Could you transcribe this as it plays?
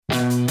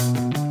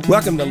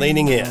Welcome to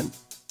Leaning In,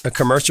 a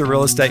commercial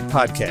real estate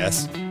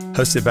podcast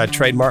hosted by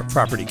Trademark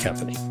Property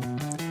Company.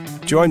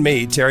 Join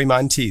me, Terry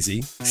Montesi,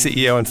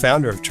 CEO and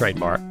founder of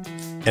Trademark,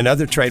 and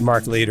other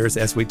Trademark leaders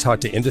as we talk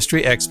to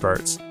industry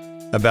experts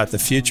about the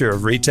future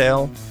of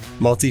retail,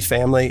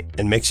 multifamily,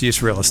 and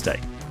mixed-use real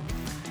estate.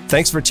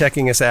 Thanks for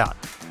checking us out.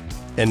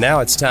 And now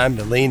it's time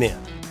to lean in.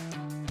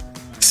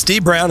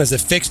 Steve Brown is a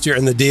fixture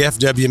in the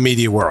DFW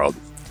media world,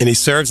 and he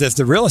serves as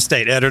the real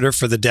estate editor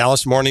for the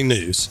Dallas Morning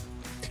News.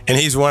 And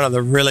he's one of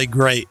the really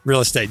great real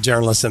estate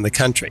journalists in the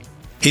country.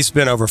 He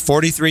spent over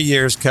 43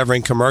 years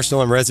covering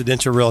commercial and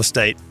residential real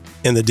estate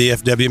in the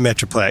DFW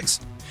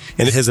Metroplex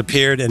and has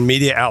appeared in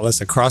media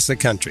outlets across the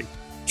country.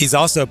 He's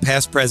also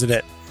past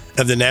president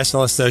of the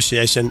National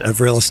Association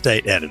of Real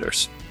Estate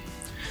Editors.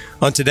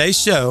 On today's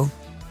show,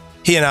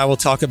 he and I will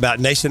talk about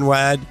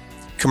nationwide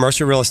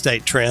commercial real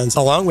estate trends,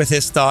 along with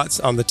his thoughts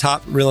on the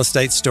top real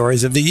estate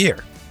stories of the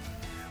year.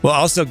 We'll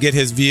also get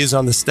his views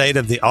on the state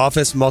of the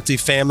office,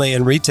 multifamily,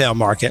 and retail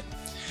market,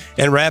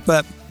 and wrap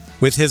up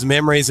with his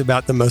memories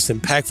about the most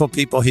impactful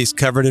people he's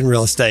covered in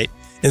real estate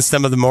and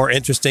some of the more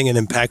interesting and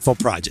impactful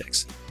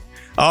projects.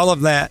 All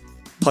of that,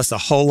 plus a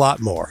whole lot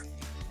more.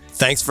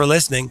 Thanks for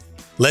listening.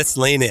 Let's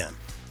lean in.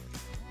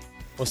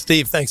 Well,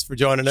 Steve, thanks for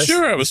joining us.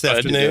 Sure, I was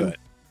glad to do it.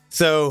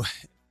 So,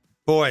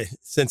 boy,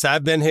 since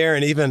I've been here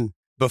and even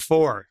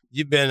before,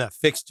 you've been a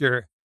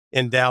fixture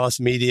in Dallas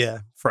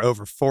media for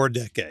over 4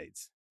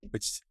 decades,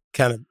 which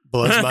kind of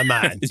blows my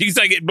mind. You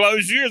think it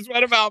blows yours?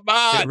 What about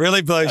mine? It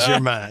really blows your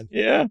mind.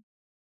 Yeah.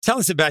 Tell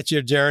us about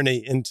your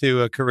journey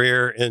into a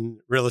career in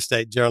real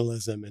estate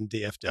journalism in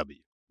DFW.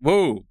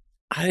 Whoa,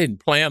 I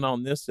didn't plan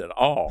on this at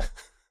all.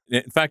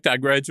 In fact, I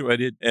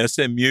graduated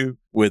SMU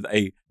with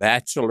a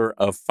Bachelor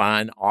of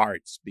Fine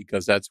Arts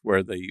because that's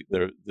where the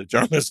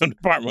journalism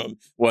department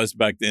was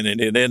back then. And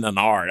it isn't an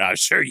art, I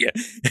assure you.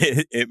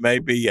 It may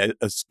be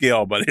a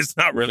skill, but it's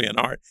not really an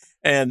art.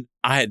 And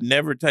I had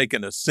never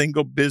taken a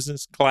single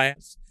business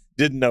class,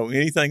 didn't know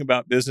anything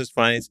about business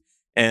finance.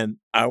 And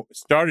I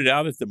started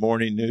out at the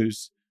Morning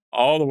News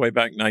all the way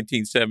back in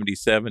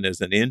 1977 as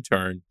an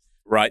intern,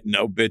 writing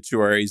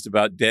obituaries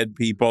about dead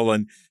people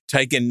and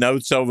taking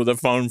notes over the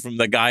phone from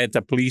the guy at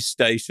the police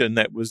station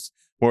that was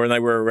where they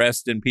were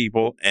arresting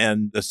people.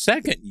 And the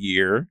second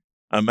year,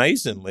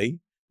 amazingly,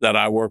 that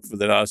I worked for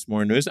the Dallas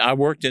Morning News, I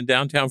worked in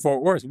downtown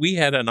Fort Worth. We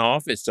had an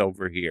office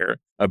over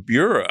here, a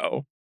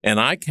bureau, and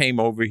I came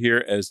over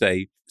here as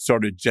a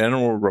sort of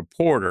general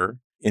reporter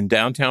in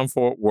downtown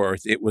Fort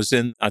Worth. It was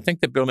in, I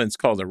think the building's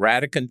called the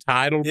Radican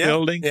Title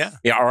Building. Yeah.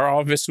 Our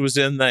office was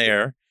in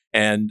there,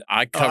 and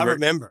I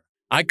covered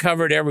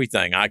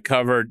everything. I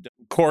covered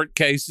court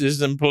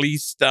cases and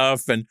police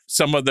stuff and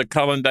some of the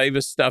Cullen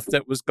Davis stuff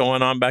that was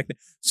going on back then.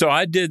 So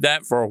I did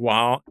that for a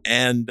while.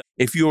 And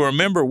if you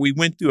remember, we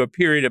went through a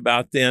period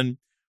about then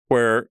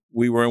where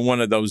we were in one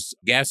of those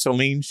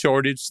gasoline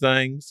shortage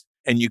things,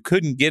 and you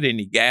couldn't get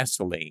any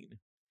gasoline.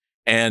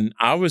 And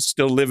I was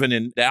still living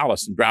in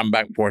Dallas and driving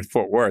back and forth to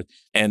Fort Worth.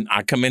 And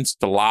I commenced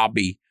to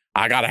lobby,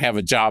 I got to have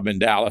a job in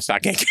Dallas. I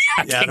can't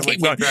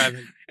keep going.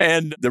 Driving.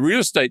 And the real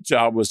estate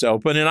job was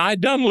open. And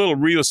I'd done a little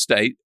real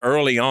estate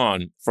early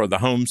on for the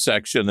home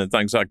section and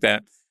things like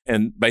that.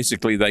 And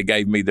basically, they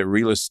gave me the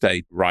real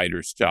estate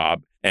writer's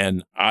job.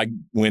 And I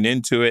went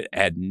into it,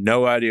 had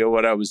no idea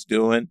what I was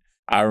doing.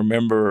 I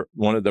remember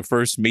one of the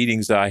first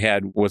meetings I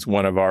had with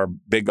one of our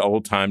big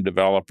old-time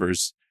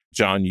developers,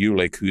 John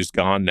Ulick, who's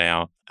gone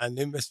now. I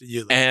knew Mr.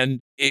 Ulick. And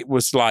it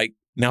was like,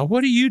 now,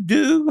 what do you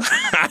do?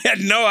 I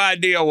had no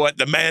idea what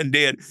the man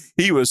did.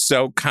 He was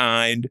so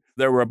kind.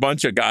 There were a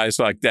bunch of guys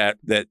like that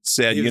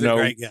said, He was a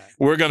great guy.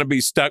 We're going to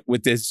be stuck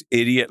with this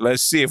idiot.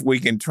 Let's see if we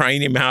can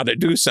train him how to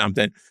do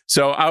something.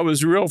 So I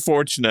was real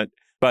fortunate.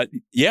 But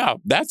yeah,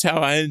 that's how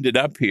I ended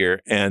up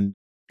here. And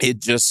it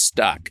just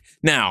stuck.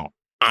 Now,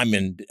 I'm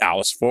in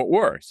Dallas-Fort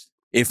Worth.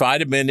 If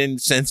I'd have been in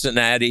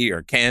Cincinnati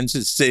or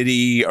Kansas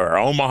City or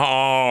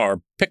Omaha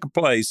or pick a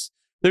place,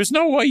 there's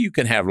no way you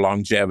can have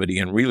longevity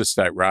in real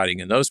estate writing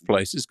in those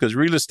places because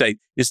real estate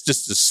is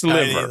just a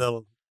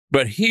sliver.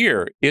 But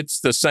here, it's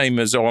the same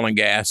as oil and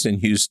gas in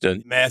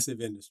Houston. Massive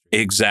industry.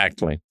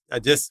 Exactly. I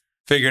just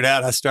figured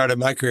out I started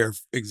my career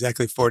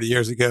exactly 40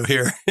 years ago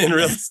here in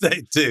real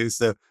estate too.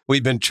 So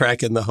we've been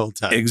tracking the whole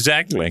time.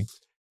 Exactly.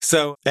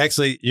 So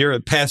actually, you're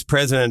a past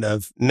president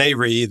of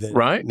NARE, the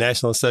right.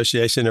 National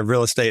Association of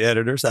Real Estate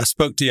Editors. I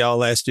spoke to y'all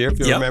last year, if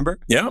you remember.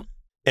 Yeah.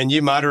 And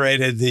you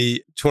moderated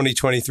the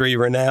 2023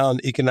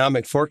 Renowned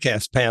Economic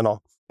Forecast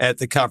panel at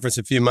the conference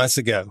a few months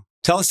ago.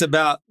 Tell us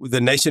about the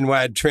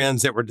nationwide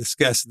trends that were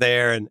discussed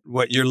there and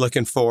what you're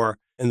looking for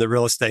in the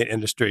real estate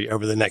industry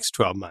over the next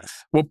 12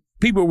 months. Well,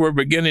 people were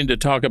beginning to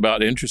talk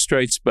about interest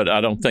rates, but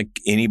I don't think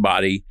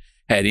anybody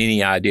had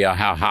any idea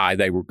how high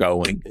they were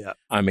going. Yeah.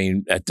 I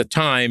mean, at the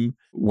time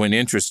when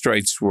interest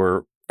rates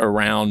were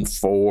around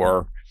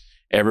 4%,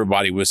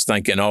 everybody was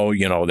thinking,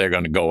 they're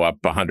going to go up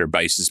 100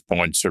 basis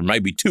points or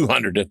maybe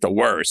 200 at the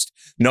worst.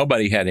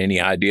 Nobody had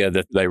any idea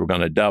that they were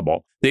going to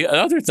double. The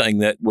other thing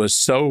that was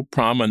so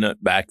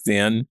prominent back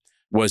then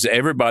was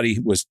everybody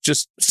was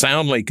just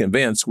soundly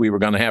convinced we were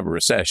going to have a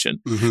recession.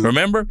 Mm-hmm.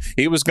 Remember,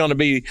 it was going to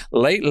be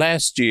late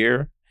last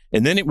year,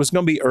 and then it was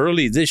going to be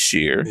early this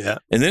year,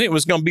 and then it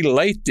was going to be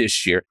late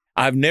this year.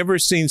 I've never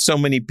seen so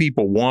many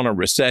people want a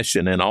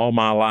recession in all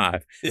my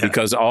life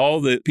because all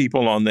the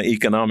people on the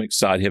economic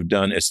side have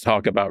done is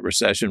talk about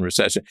recession.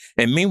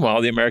 And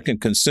meanwhile, the American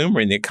consumer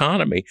and the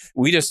economy,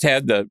 we just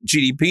had the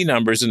GDP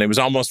numbers and it was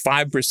almost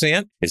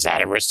 5%. Is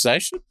that a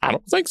recession? I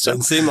don't think so.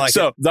 Doesn't seem like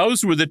so it.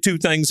 Those were the two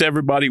things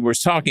everybody was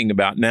talking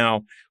about.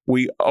 Now,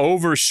 we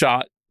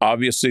overshot,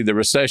 obviously, the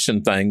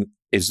recession thing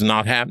is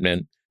not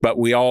happening. But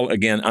we all,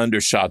 again,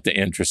 undershot the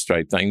interest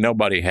rate thing.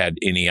 Nobody had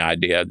any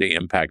idea the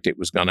impact it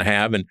was going to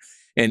have. And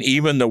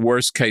even the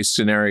worst case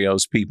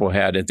scenarios people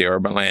had at the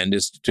Urban Land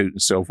Institute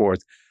and so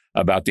forth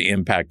about the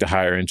impact of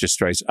higher interest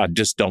rates, I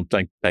just don't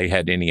think they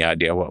had any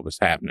idea what was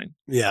happening.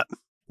 Yeah.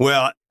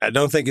 Well, I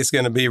don't think it's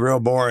going to be real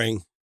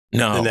boring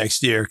the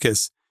next year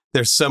because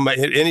there's so much.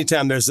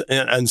 Anytime there's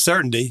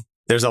uncertainty,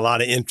 there's a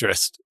lot of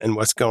interest in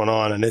what's going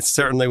on. And it's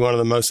certainly one of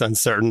the most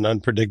uncertain,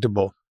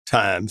 unpredictable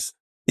times.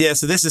 Yeah,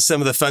 so this is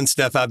some of the fun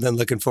stuff I've been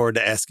looking forward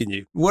to asking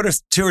you. What are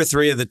 2 or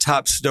 3 of the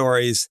top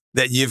stories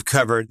that you've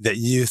covered that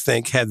you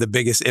think had the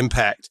biggest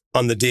impact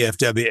on the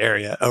DFW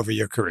area over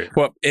your career?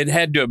 Well, it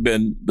had to have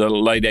been the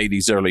late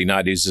 80s, early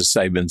 90s, the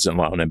savings and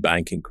loan and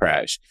banking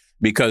crash.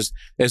 Because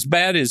as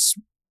bad as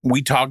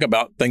we talk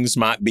about things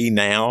might be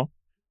now,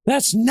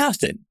 that's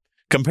nothing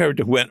compared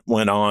to what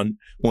went on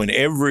when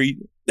every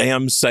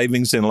damn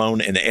savings and loan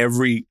and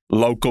every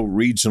local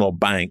regional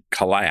bank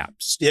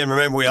collapsed. Yeah, and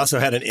remember, we also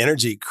had an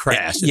energy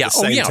crash at the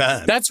same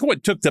time. That's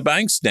what took the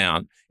banks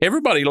down.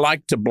 Everybody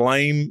liked to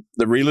blame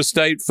the real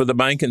estate for the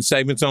bank and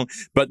savings loan,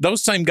 but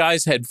those same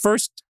guys had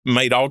first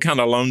made all kind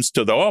of loans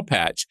to the oil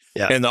patch.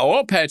 Yeah. And the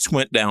oil patch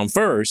went down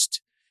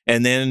first,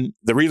 and then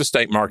the real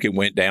estate market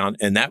went down,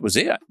 and that was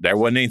it. There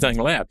wasn't anything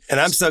left. And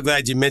I'm so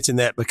glad you mentioned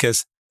that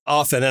because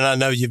often, and I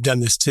know you've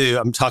done this too,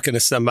 I'm talking to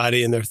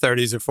somebody in their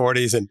 30s or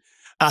 40s, and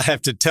I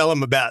have to tell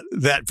them about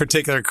that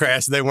particular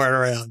crash. They weren't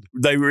around.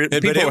 But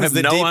it was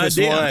the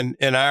deepest one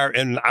in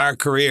our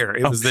career.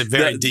 It was the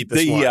very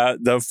deepest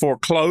one. The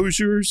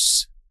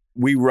foreclosures,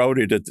 we wrote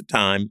it at the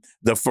time.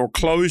 The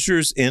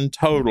foreclosures in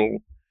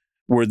total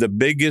were the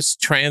biggest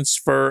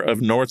transfer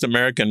of North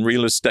American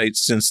real estate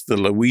since the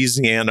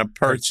Louisiana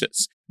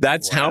Purchase.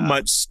 That's how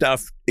much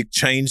stuff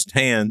exchanged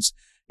hands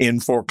in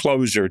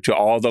foreclosure to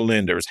all the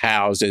lenders,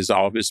 houses,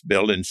 office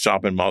buildings,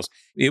 shopping malls.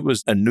 It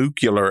was a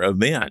nuclear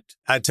event.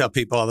 I tell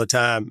people all the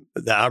time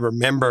that I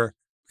remember,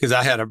 because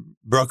I had a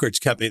brokerage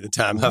company at the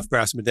time, Huff,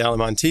 Brouse, Medall,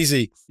 and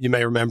Montesi. You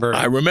may remember.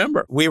 I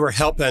remember. We were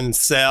helping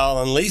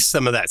sell and lease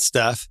some of that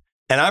stuff.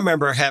 And I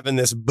remember having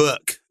this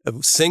book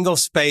of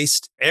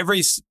single-spaced.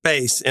 Every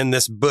space in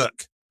this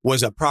book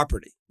was a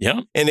property. Yeah.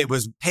 And it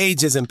was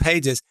pages and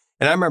pages.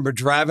 And I remember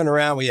driving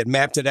around. We had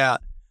mapped it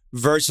out.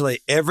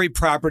 Virtually every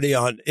property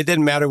it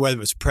didn't matter whether it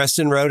was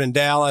Preston Road in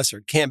Dallas or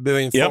Camp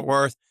Bowie in Fort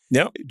Worth.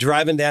 Yep.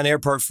 Driving down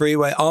Airport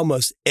Freeway,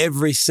 almost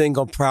every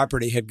single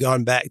property had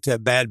gone back to a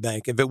bad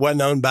bank. If it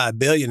wasn't owned by a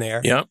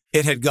billionaire,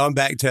 it had gone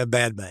back to a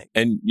bad bank.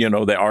 And, the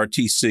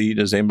RTC,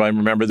 does anybody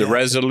remember the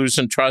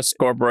Resolution Trust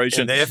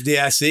Corporation? And the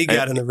FDIC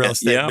got in the real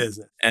estate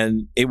business.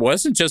 And it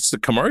wasn't just the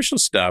commercial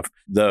stuff.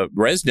 The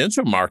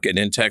residential market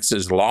in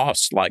Texas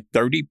lost like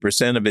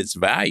 30% of its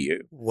value.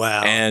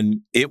 Wow.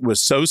 And it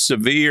was so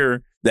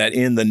severe that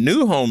in the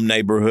new home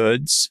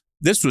neighborhoods,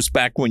 this was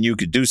back when you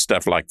could do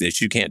stuff like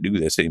this. You can't do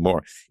this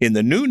anymore. In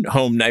the new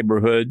home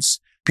neighborhoods,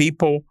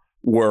 people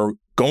were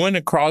going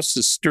across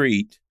the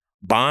street,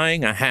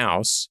 buying a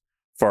house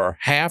for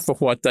half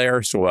of what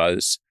theirs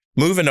was,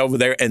 moving over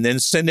there, and then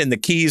sending the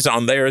keys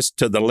on theirs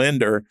to the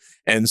lender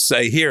and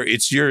say, here,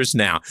 it's yours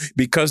now.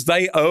 Because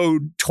they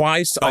owed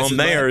twice on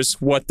theirs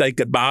what they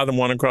could buy the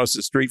one across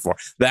the street for.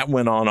 That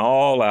went on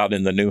all out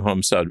in the new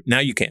home side. Now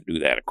you can't do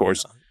that, of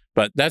course.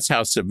 But that's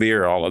how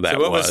severe all of that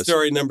was. So what was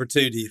story number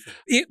 2, do you think?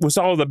 It was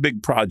all the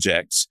big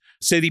projects.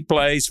 City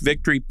Place,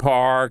 Victory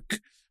Park,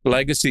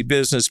 Legacy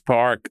Business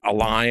Park,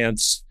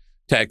 Alliance,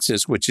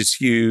 Texas, which is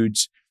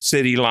huge,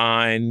 City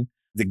Line,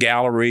 the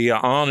Galleria,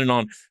 on and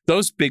on.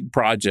 Those big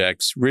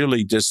projects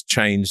really just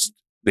changed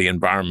the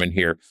environment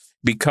here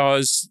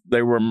because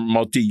they were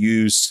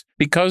multi-use,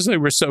 because they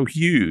were so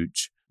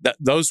huge.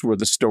 Those were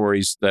the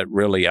stories that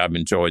really I've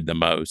enjoyed the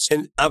most.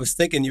 And I was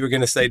thinking you were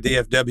going to say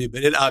DFW,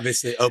 but it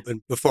obviously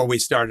opened before we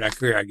started our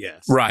career, I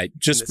guess. Right,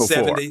 just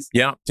before. 70s?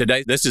 Yeah,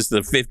 today, this is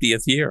the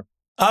 50th year.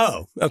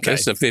 Oh, okay.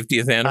 It's the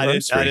 50th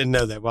anniversary. I didn't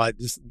know that. Well, I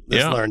just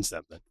learned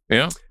something.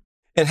 Yeah.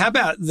 And how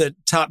about the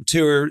top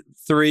 2 or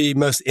 3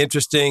 most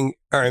interesting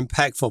or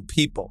impactful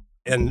people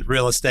in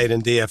real estate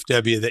and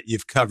DFW that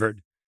you've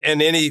covered? And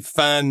any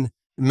fun,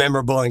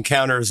 memorable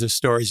encounters or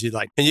stories you'd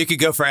like? And you could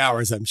go for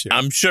hours, I'm sure.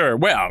 I'm sure.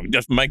 Well,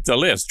 just make the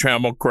list.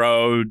 Trammell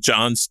Crow,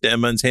 John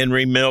Stemmons,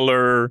 Henry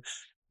Miller,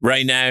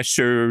 Ray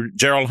Nasher,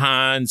 Gerald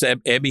Hines,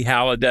 Ebby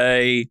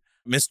Halliday,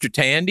 Mr.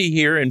 Tandy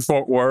here in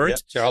Fort Worth. Yep,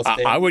 Charles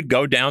Tandy. I would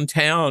go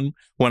downtown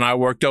when I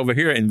worked over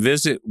here and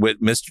visit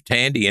with Mr.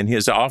 Tandy in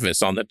his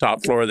office on the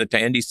top floor of the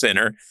Tandy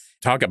Center.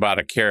 Talk about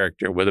a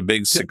character with a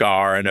big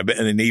cigar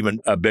and even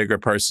a bigger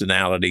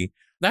personality.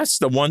 That's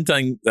the one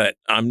thing that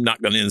I'm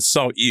not going to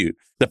insult you.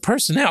 The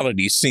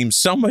personalities seemed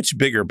so much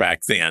bigger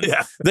back then.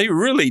 Yeah. They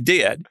really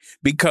did,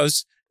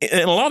 because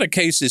in a lot of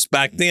cases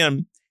back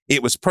then,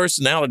 it was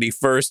personality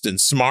first and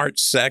smart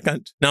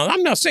second. Now,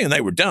 I'm not saying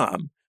they were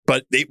dumb,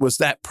 but it was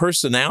that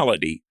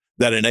personality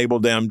that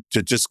enabled them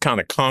to just kind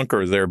of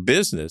conquer their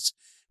business,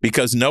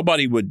 because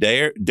nobody would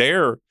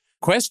dare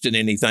question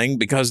anything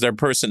because their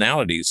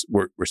personalities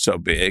were so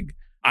big.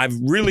 I've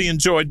really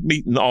enjoyed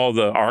meeting all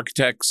the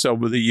architects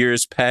over the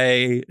years,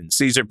 Pei and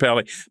Caesar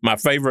Pelli. My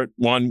favorite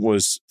one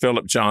was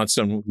Philip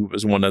Johnson, who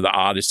was one of the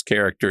oddest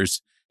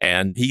characters.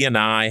 And he and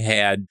I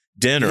had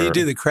dinner. Did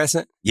he do the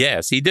Crescent?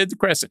 Yes, he did the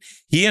Crescent.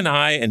 He and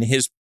I and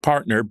his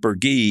partner,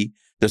 Bergie,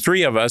 the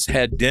three of us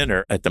had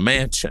dinner at the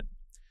mansion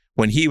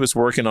when he was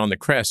working on the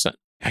Crescent.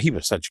 He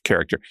was such a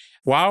character.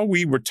 While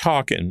we were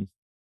talking,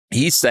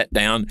 he sat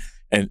down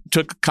and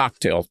took a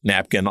cocktail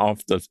napkin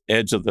off the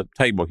edge of the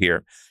table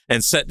here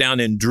and sat down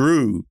and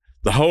drew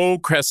the whole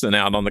Crescent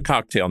out on the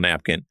cocktail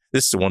napkin.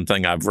 This is the one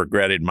thing I've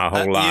regretted my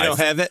whole life. You don't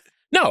have it?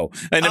 No.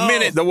 In a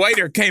minute, the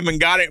waiter came and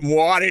got it and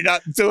wadded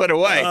up and threw it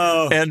away.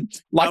 Oh, and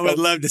like I would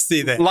love to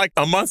see that. Like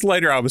a month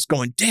later, I was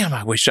going, damn,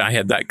 I wish I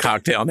had that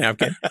cocktail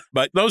napkin.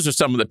 But those are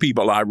some of the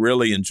people I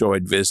really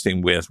enjoyed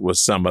visiting with,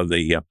 was some of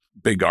the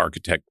big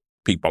architect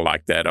people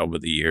like that over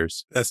the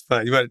years. That's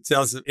fun. You want to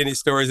tell us any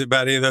stories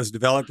about any of those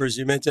developers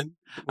you mentioned?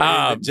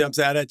 That jumps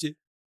out at you?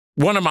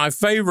 One of my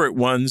favorite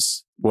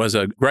ones was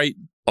a great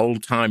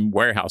old-time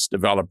warehouse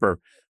developer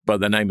by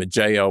the name of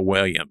J.L.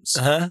 Williams,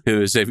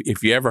 who is,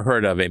 if you ever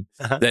heard of him,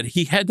 that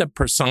he had the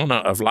persona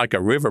of like a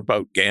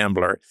riverboat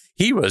gambler.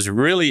 He was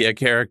really a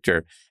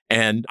character.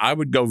 And I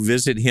would go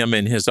visit him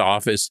in his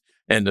office,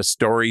 and the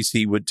stories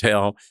he would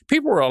tell.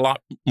 People were a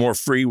lot more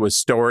free with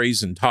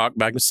stories and talk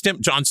back.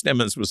 John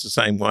Stemmons was the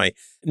same way.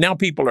 Now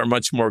people are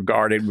much more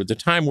guarded. With the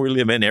time we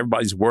live in,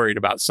 everybody's worried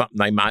about something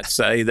they might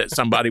say that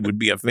somebody would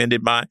be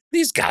offended by.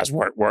 These guys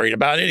weren't worried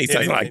about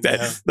anything like that.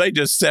 No. They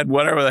just said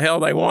whatever the hell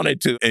they wanted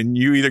to, and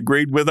you either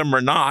agreed with them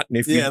or not. And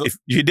if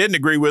you didn't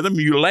agree with them,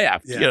 you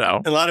left, you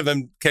know. A lot of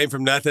them came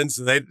from nothing,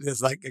 so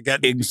it's like,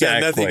 got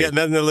exactly. got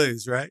nothing to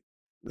lose, right?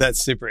 That's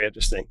super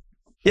interesting.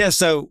 Yeah,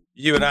 so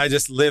you and I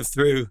just lived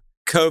through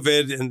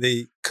COVID and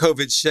the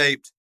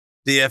COVID-shaped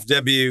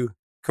DFW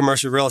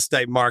commercial real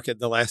estate market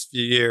the last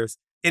few years.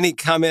 Any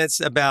comments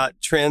about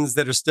trends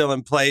that are still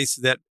in place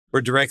that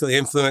were directly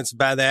influenced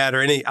by that, or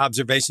any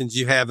observations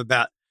you have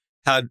about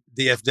how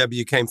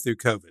DFW came through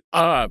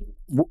COVID?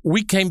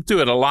 We came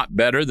through it a lot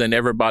better than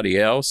everybody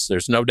else.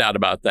 There's no doubt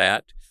about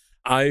that.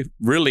 I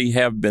really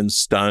have been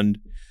stunned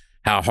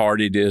how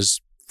hard it is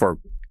for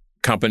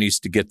companies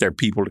to get their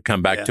people to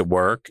come back to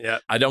work. Yeah.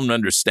 I don't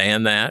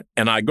understand that.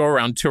 And I go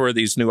around tour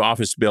these new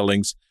office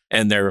buildings,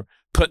 and they're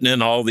putting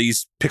in all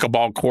these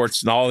pickleball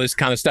courts and all this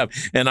kind of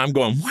stuff. And I'm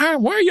going, why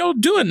are y'all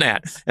doing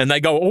that? And they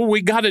go, oh,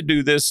 we got to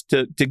do this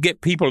to get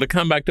people to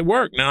come back to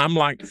work. Now I'm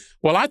like,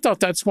 well, I thought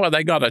that's why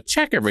they got a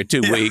check every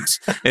 2 weeks,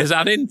 is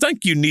I didn't think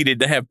you needed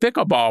to have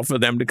pickleball for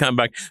them to come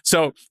back.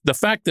 So the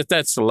fact that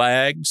that's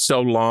lagged so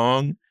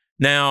long.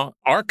 Now,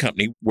 our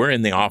company, we're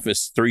in the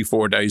office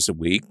 3-4 days a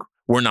week.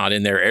 We're not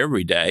in there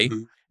every day.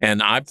 Mm-hmm.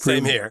 And I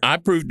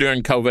proved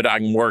during COVID I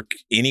can work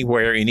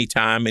anywhere,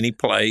 anytime, any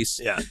place,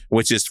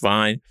 which is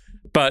fine.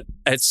 But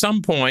at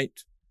some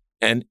point,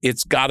 and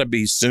it's got to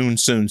be soon,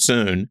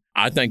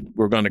 I think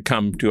we're going to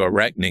come to a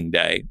reckoning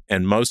day.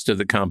 And most of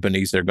the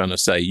companies are going to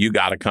say, you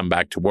got to come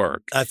back to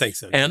work. I think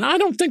so. And I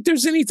don't think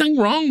there's anything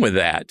wrong with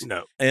that.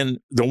 No. And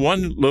the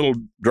one little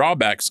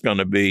drawback's going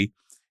to be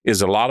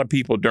is a lot of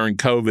people during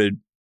COVID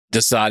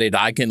decided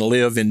I can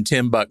live in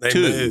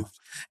Timbuktu.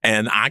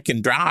 And I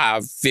can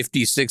drive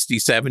 50, 60,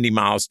 70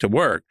 miles to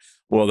work.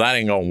 Well, that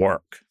ain't going to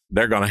work.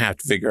 They're going to have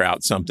to figure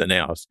out something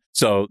else.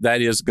 So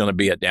that is going to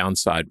be a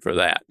downside for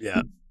that.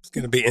 Yeah, it's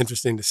going to be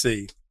interesting to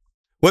see.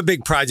 What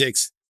big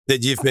projects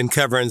that you've been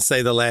covering,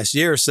 say, the last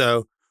year or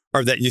so,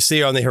 or that you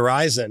see on the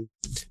horizon,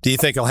 do you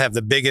think will have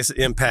the biggest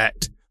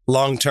impact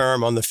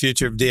long-term on the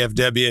future of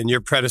DFW and your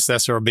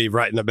predecessor will be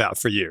writing about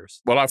for years?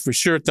 Well, I for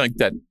sure think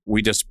that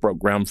we just broke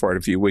ground for it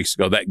a few weeks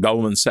ago, that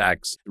Goldman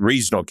Sachs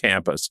regional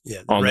campus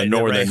on the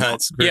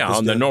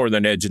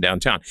northern edge of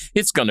downtown.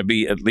 It's going to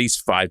be at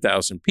least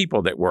 5,000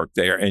 people that work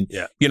there. And,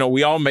 you know,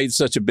 we all made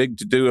such a big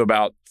to-do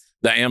about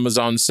the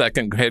Amazon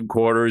second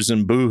headquarters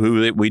and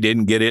boo-hoo that we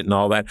didn't get it and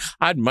all that.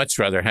 I'd much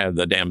rather have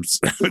the damn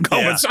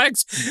Goldman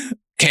Sachs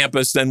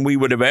campus than we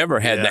would have ever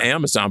had the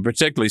Amazon,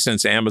 particularly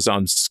since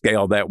Amazon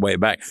scaled that way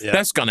back. Yeah.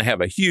 That's going to have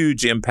a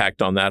huge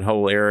impact on that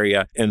whole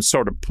area and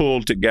sort of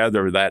pull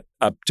together that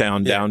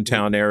uptown,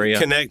 downtown area.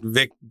 Connect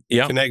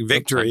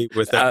Victory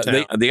with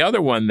uptown. The other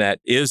one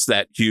that is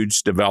that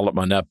huge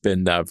development up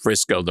in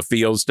Frisco, the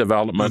Fields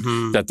development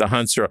that the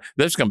Hunts are,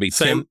 there's going to be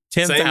 10,000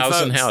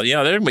 houses.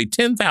 Yeah, there's going to be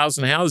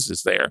 10,000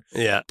 houses there.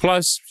 Yeah.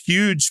 Plus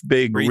huge,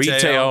 big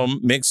retail,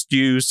 mixed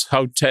use,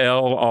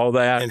 hotel, all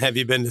that. And have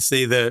you been to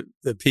see the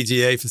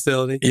PGA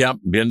facility? Yep.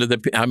 Been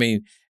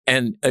to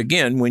and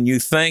again, when you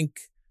think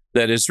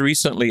that as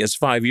recently as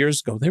 5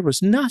 years ago, there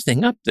was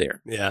nothing up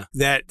there. Yeah,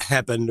 that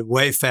happened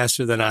way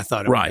faster than I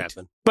thought it would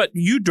happen. But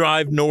you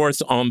drive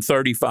north on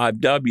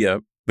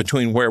 35W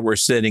between where we're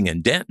sitting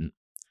and Denton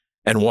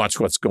and watch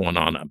what's going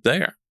on up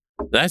there.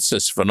 That's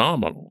just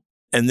phenomenal.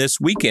 And this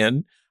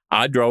weekend,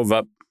 I drove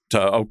up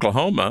to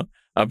Oklahoma,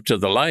 up to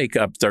the lake,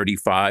 up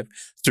 35,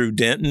 through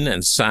Denton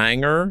and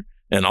Sanger,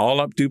 and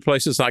all up to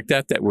places like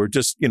that were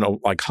just,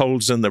 like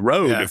holes in the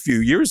road a few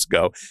years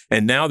ago.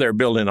 And now they're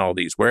building all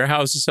these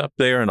warehouses up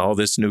there and all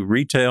this new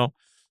retail.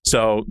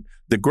 So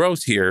the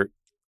growth here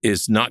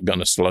is not going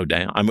to slow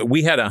down. I mean,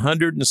 we had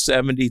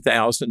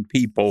 170,000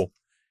 people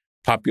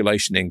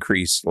population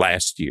increase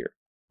last year,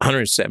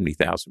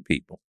 170,000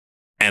 people.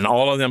 And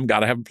all of them got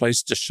to have a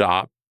place to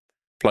shop,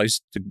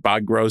 place to buy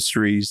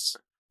groceries,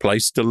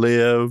 place to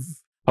live,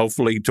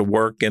 hopefully to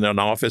work in an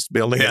office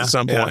building at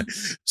some point.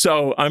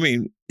 So, I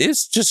mean,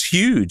 it's just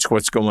huge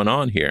what's going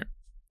on here.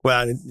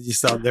 Well, you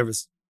saw there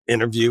was an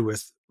interview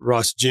with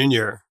Ross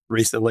Jr.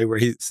 recently where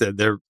he said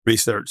their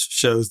research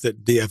shows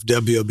that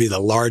DFW will be the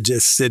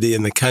largest city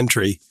in the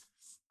country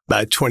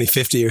by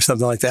 2050 or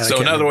something like that.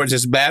 So in other words,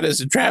 as bad as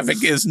the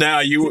traffic is now,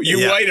 you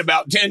wait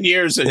about 10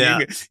 years and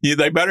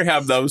they better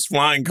have those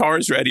flying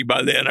cars ready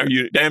by then or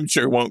you damn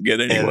sure won't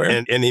get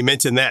anywhere. And he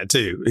mentioned that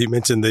too. He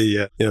mentioned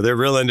they're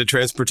real into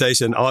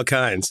transportation, all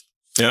kinds.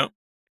 Yeah.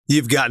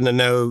 You've gotten to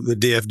know the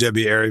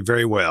DFW area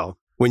very well.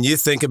 When you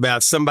think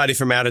about somebody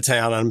from out of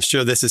town, I'm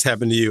sure this has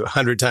happened to you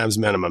 100 times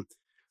minimum.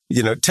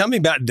 Tell me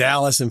about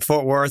Dallas and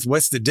Fort Worth.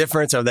 What's the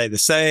difference? Are they the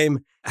same?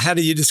 How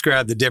do you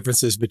describe the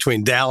differences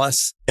between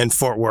Dallas and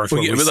Fort Worth?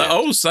 Well, the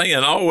old saying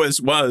always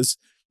was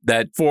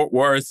that Fort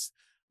Worth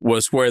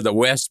was where the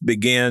West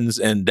begins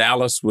and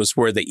Dallas was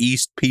where the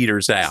East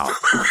peters out.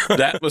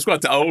 That was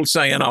what the old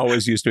saying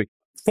always used to be.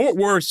 Fort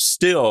Worth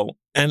still,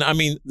 and I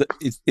mean,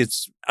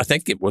 I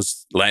think it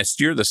was last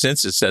year, the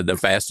census said the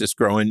fastest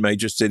growing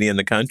major city in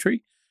the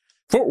country.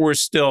 Fort Worth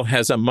still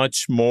has a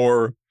much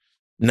more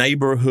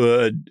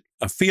neighborhood.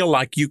 I feel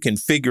like you can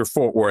figure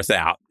Fort Worth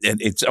out.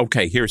 And it's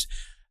okay, here's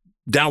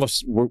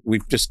Dallas.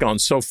 We've just gone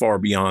so far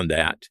beyond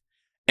that.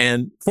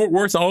 And Fort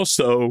Worth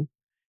also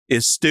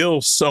is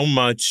still so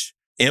much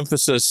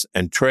emphasis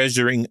and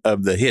treasuring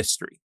of the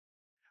history.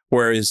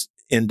 Whereas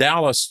in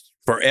Dallas,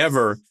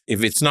 forever,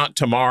 if it's not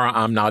tomorrow,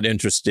 I'm not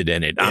interested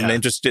in it. I'm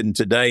interested in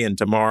today and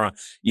tomorrow.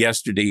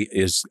 Yesterday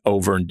is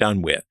over and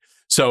done with.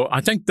 So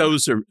I think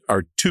those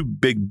are two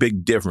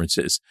big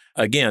differences.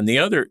 Again, the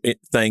other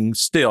thing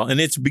still, and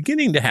it's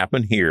beginning to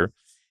happen here,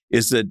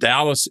 is that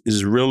Dallas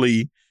is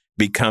really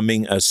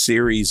becoming a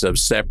series of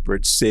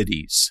separate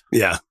cities.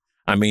 Yeah.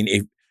 I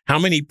mean, how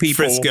many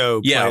people?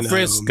 Frisco, Plano,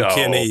 Frisco,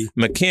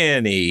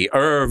 McKinney,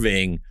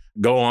 Irving,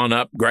 go on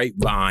up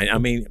Grapevine. I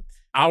mean,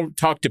 I'll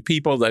talk to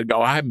people that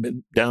go, I haven't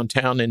been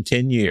downtown in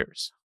 10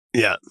 years.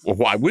 Yeah. Well,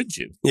 why would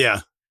you?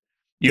 Yeah.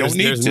 You don't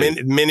need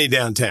to. Many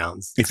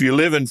downtowns. If you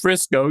live in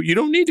Frisco, you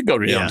don't need to go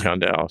to downtown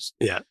Dallas.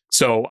 Yeah.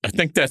 So I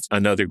think that's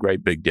another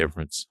great big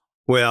difference.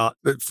 Well,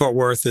 Fort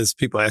Worth is,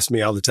 people ask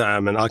me all the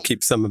time, and I'll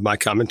keep some of my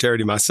commentary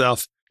to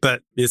myself,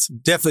 but it's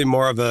definitely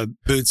more of a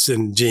boots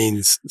and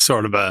jeans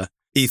sort of a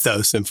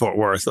ethos in Fort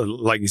Worth.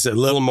 Like you said,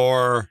 a little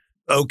more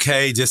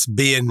okay just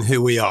being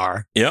who we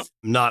are. Yep.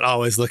 Not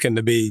always looking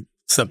to be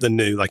something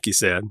new, like you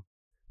said.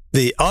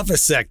 The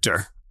office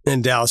sector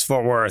in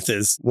Dallas-Fort Worth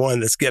is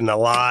one that's getting a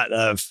lot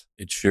of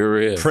it sure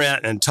is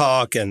print and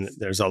talk, and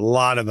there's a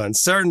lot of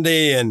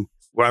uncertainty. And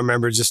I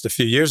remember just a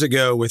few years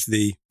ago with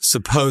the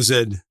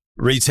supposed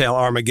retail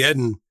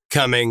Armageddon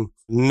coming,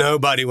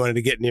 nobody wanted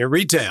to get near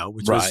retail,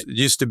 which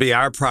used to be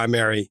our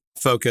primary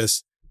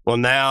focus. Well,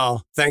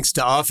 now, thanks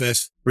to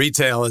office,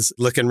 retail is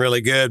looking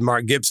really good.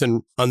 Mark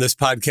Gibson on this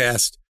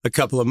podcast a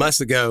couple of months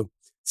ago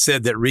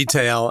said that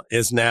retail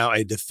is now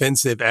a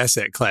defensive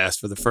asset class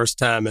for the first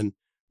time in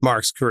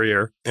Mark's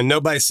career. And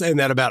nobody's saying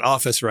that about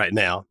office right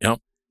now. Yep.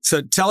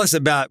 So tell us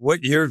about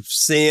what you're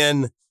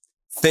seeing,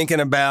 thinking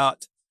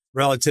about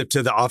relative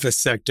to the office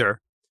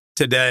sector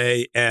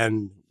today,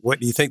 and what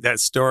do you think that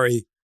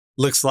story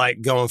looks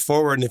like going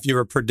forward? And if you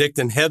were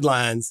predicting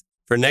headlines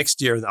for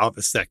next year in the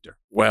office sector?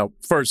 Well,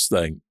 first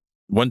thing,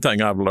 one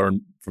thing I've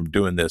learned from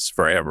doing this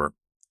forever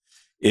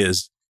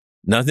is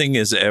nothing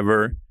is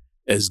ever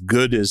as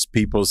good as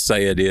people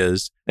say it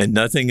is, and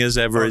nothing is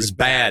ever as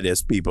bad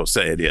as people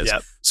say it is.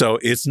 Yep. So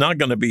it's not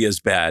going to be as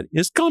bad.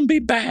 It's going to be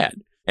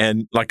bad.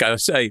 And like I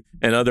say,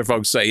 and other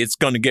folks say, it's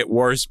going to get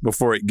worse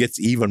before it gets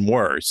even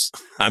worse.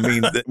 I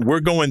mean, we're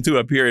going through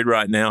a period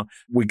right now.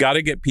 We got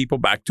to get people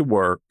back to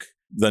work.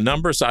 The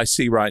numbers I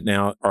see right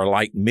now are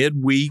like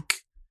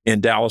midweek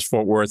in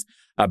Dallas-Fort Worth,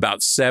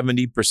 about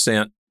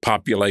 70%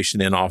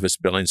 population in office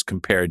buildings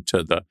compared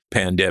to the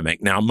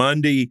pandemic. Now,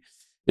 Monday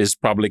is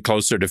probably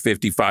closer to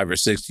 55 or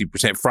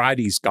 60%.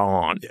 Friday's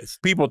gone. Yes.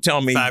 People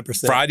tell me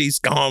 5%. Friday's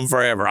gone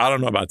forever. I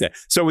don't know about that.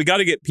 So we got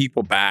to get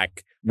people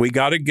back. We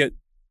got to get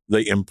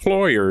the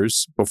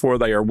employers, before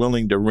they are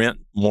willing to rent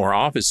more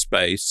office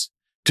space,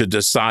 to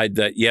decide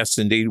that, yes,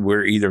 indeed,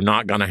 we're either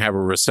not going to have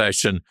a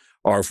recession,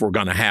 or if we're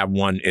going to have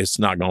one, it's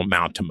not going to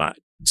amount to much.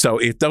 So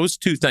if those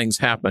two things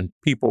happen,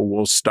 people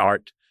will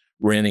start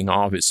renting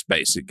office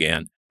space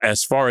again.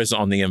 As far as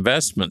on the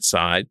investment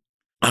side,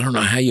 I don't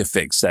know how you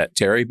fix that,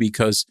 Terry,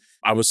 because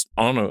I was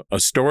on a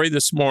story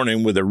this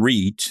morning with a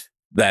REIT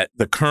that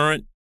the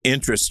current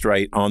interest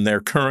rate on their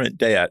current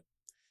debt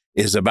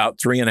is about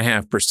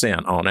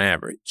 3.5% on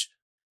average.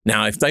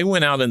 Now, if they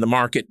went out in the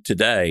market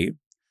today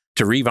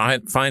to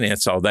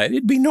refinance all that,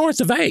 it'd be north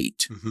of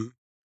 8. Mm-hmm.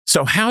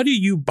 So how do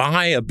you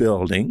buy a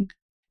building?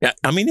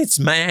 I mean, it's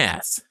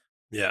math.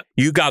 Yeah.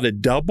 You got to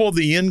double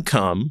the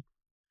income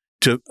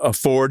to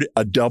afford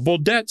a double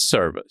debt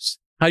service.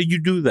 How do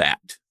you do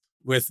that?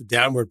 With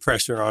downward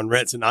pressure on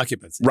rents and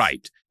occupancy.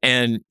 Right.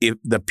 And if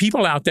the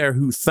people out there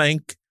who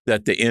think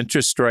that the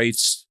interest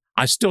rates,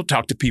 I still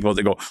talk to people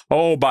that go,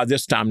 oh, by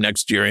this time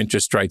next year,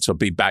 interest rates will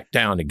be back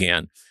down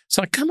again. It's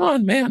like, come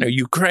on, man, are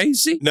you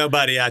crazy?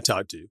 Nobody I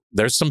talk to.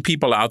 There's some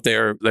people out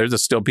there, there's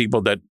still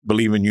people that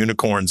believe in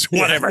unicorns,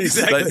 whatever. Yeah,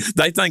 exactly.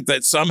 They think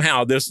that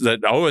somehow as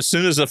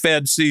soon as the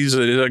Fed sees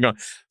it, they're going.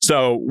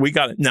 So we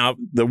got it. Now,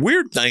 the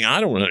weird thing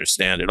I don't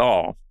understand at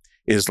all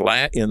is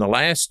in the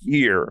last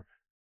year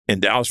in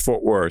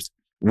Dallas-Fort Worth,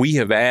 we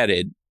have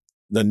added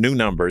the new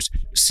numbers,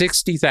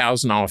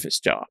 60,000 office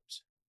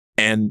jobs.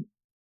 And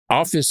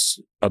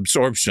office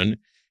absorption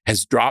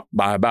has dropped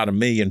by about 1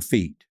 million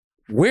feet.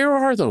 Where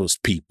are those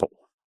people?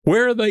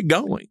 Where are they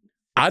going?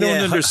 I don't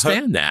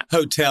understand that.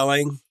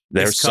 Hoteling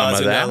is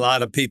causing a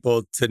lot of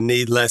people to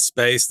need less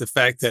space. The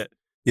fact that,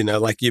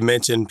 like you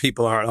mentioned,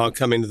 people aren't all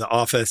coming to the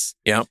office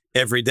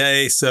every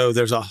day. So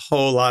there's a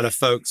whole lot of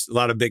folks, a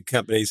lot of big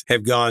companies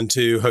have gone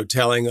to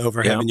hoteling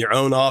over having your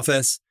own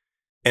office.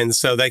 And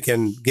so they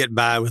can get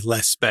by with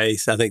less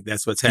space. I think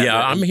that's what's happening.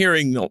 Yeah, I'm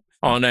hearing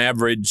on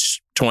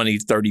average 20,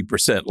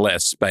 30%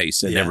 less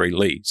space in every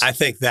lease. I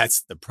think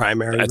that's the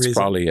primary reason. That's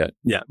probably it.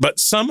 Yeah. But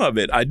some of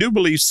it, I do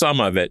believe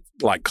some of it,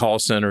 like call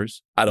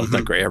centers, I don't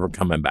think are ever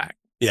coming back.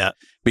 Yeah.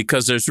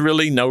 Because there's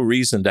really no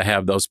reason to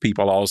have those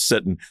people all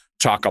sitting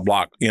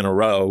chock-a-block in a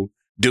row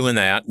doing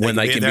that when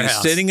they can be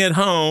sitting at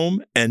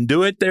home and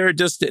do it there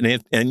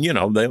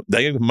and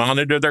they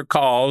monitor their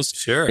calls.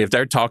 Sure. If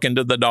they're talking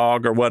to the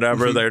dog or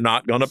whatever, they're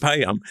not going to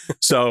pay them.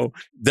 So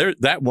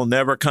that will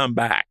never come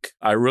back.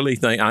 I really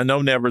think, I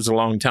know never's a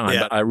long time,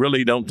 but I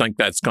really don't think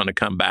that's going to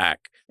come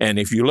back. And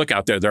if you look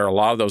out there, there are a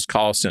lot of those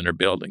call center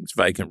buildings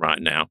vacant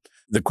right now.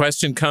 The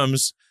question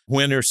comes,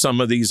 when are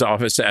some of these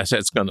office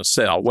assets going to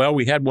sell? Well,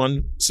 we had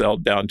one sell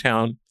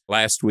downtown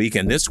last week,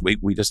 and this week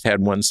we just had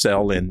one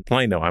sell in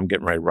Plano I'm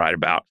getting ready to write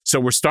about. So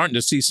we're starting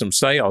to see some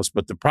sales,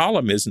 but the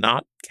problem is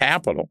not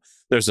capital.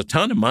 There's a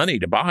ton of money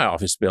to buy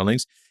office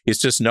buildings. It's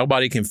just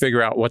nobody can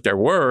figure out what they're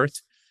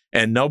worth,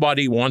 and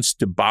nobody wants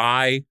to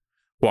buy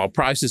while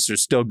prices are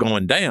still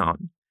going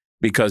down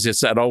because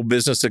it's that old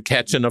business of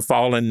catching a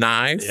falling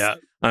knife. Yeah.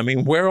 I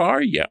mean, where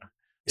are you?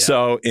 Yeah.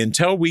 So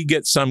until we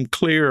get some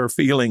clearer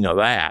feeling of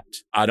that,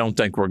 I don't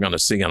think we're going to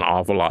see an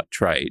awful lot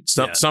trade.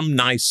 Some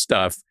nice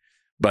stuff,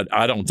 but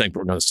I don't think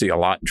we're going to see a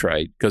lot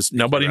trade because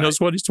nobody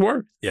knows what it's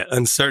worth. Yeah,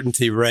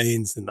 uncertainty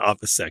reigns in the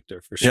office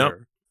sector for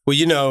sure.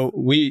 Yep. Well,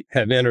 we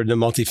have entered the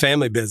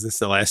multifamily business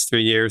the last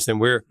 3 years, and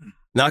we're,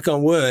 knock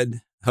on wood,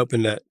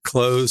 hoping to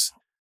close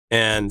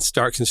and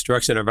start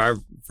construction of our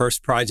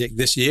first project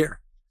this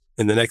year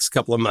in the next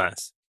couple of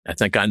months. I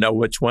think I know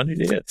which one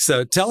it is.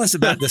 So tell us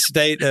about the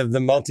state of the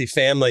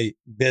multifamily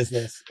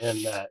business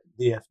in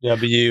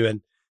DFW,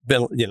 and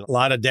been a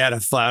lot of data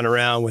flying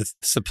around with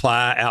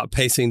supply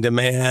outpacing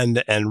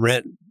demand and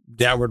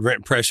downward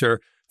rent pressure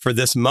for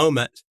this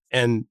moment,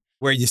 and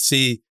where you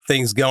see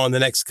things go in the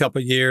next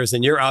couple of years,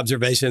 and your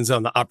observations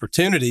on the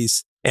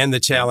opportunities and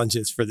the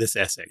challenges for this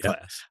asset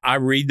class. I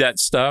read that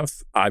stuff.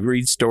 I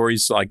read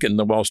stories like in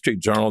the Wall Street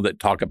Journal that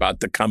talk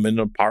about the coming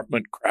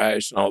apartment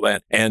crash and all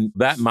that. And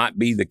that might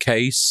be the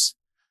case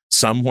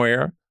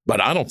somewhere, but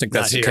I don't think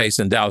that's the case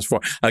in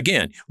Dallas-Fort Worth.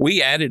 Again,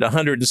 we added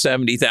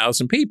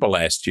 170,000 people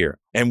last year,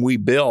 and we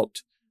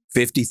built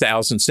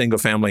 50,000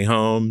 single-family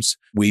homes.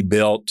 We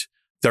built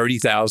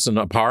 30,000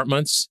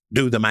 apartments.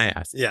 Do the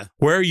math. Yeah.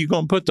 Where are you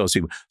going to put those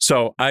people?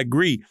 So I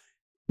agree.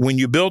 When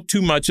you build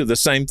too much of the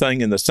same thing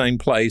in the same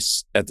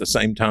place at the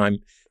same time,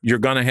 you're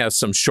going to have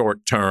some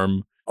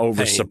short-term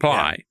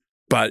oversupply.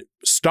 But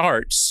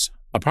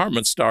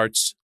apartment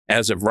starts,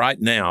 as of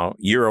right now,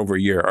 year over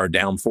year, are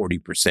down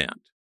 40%.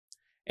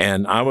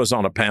 And I was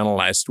on a panel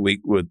last week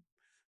with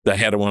the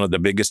head of one of the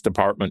biggest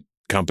apartment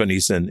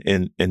companies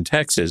in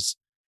Texas,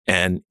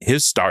 and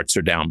his starts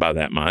are down by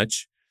that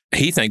much.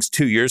 He thinks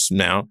 2 years from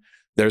now,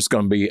 there's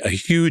going to be a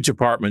huge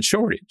apartment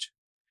shortage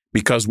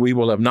because we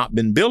will have not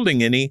been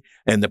building any,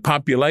 and the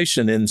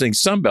population in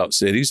these Sunbelt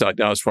cities like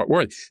Dallas-Fort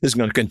Worth is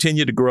going to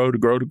continue to grow.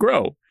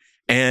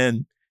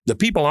 And the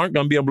people aren't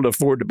going to be able to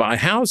afford to buy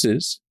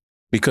houses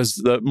because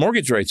the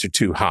mortgage rates are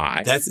too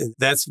high.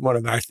 That's one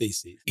of our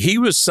theses. He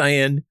was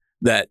saying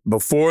that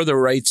before the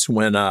rates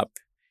went up,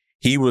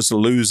 he was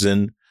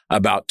losing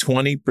about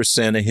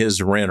 20% of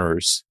his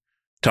renters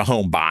to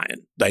home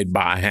buying. They'd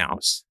buy a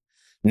house.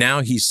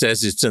 Now he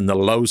says it's in the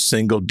low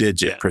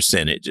single-digit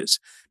percentages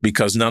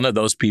because none of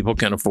those people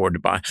can afford to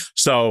buy.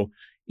 So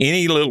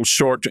any little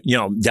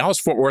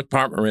Dallas-Fort Worth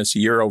apartment rents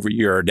year over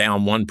year are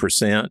down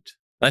 1%.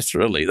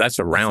 That's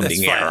a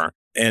rounding error.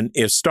 And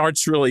if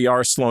starts really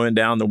are slowing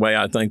down the way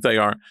I think they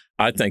are,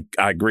 I think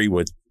I agree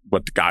with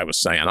what the guy was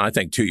saying. I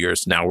think 2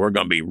 years from now, we're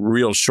going to be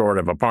real short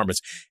of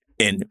apartments.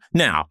 And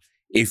now,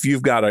 if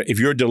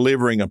you're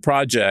delivering a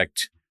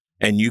project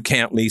and you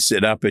can't lease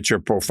it up at your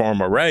pro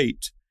forma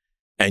rate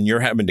and you're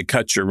having to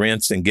cut your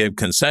rents and give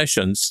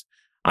concessions,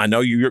 I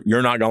know you're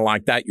not going to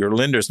like that. Your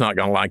lender's not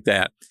going to like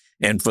that.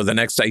 And for the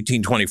next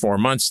 18, 24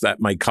 months, that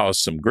may cause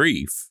some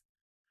grief.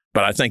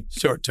 But I think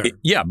short term.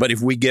 But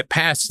if we get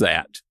past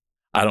that,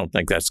 I don't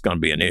think that's going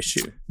to be an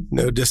issue.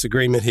 No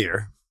disagreement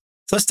here.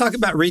 So let's talk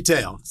about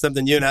retail,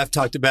 something you and I have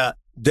talked about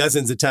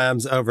dozens of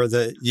times over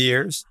the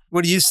years.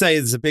 What do you say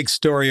is a big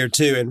story or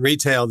two in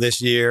retail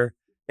this year?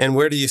 And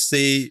where do you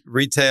see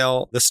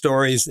retail, the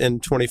stories in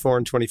 24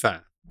 and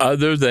 25?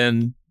 Other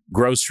than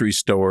grocery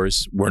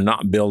stores, we're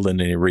not building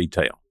any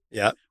retail.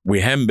 Yeah.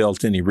 We haven't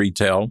built any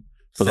retail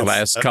for the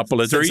last couple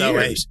of 3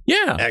 years.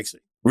 Yeah.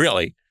 Actually.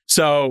 Really.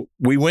 So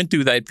we went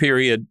through that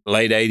period,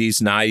 late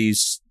 80s,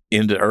 90s,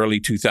 into early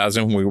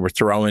 2000, when we were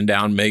throwing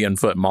down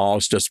million-foot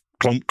malls, just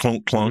clunk,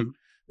 clunk, clunk. Mm-hmm.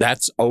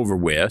 That's over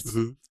with.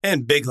 Mm-hmm.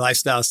 And big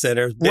lifestyle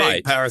centers,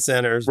 big power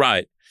centers.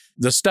 Right.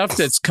 The stuff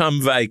that's come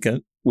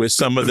vacant with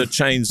some of the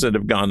chains that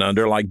have gone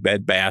under, like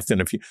Bed Bath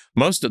and a few,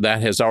 most of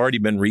that has already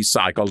been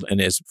recycled and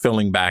is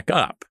filling back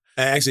up.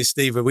 Actually,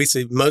 Steve, we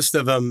see most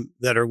of them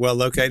that are well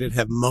located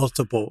have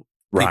multiple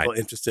people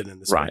interested in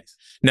the space. Right.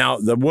 Now,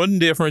 the one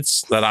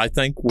difference that I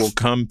think will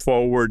come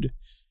forward,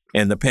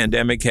 and the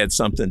pandemic had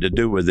something to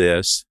do with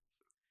this,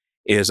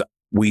 is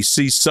we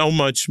see so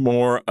much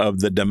more of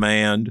the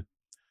demand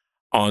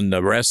on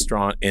the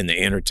restaurant and the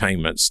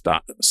entertainment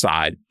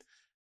side.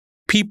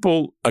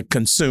 People, a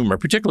consumer,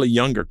 particularly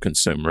younger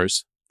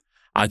consumers,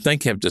 I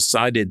think have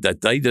decided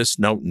that they just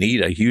don't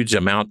need a huge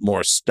amount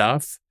more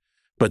stuff,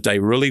 but they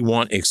really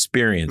want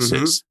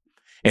experiences.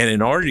 Mm-hmm. And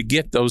in order to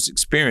get those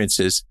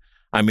experiences,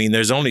 I mean,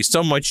 there's only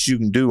so much you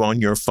can do on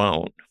your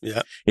phone.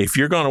 Yeah. If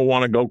you're going to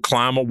want to go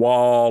climb a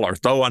wall or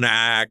throw an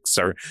axe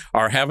or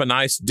have a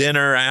nice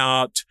dinner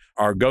out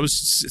or go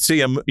see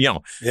a,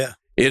 Yeah.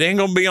 It ain't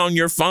going to be on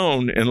your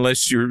phone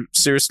unless you're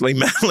seriously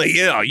mentally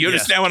ill. You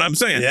understand what I'm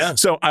saying? Yeah.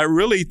 So I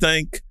really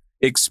think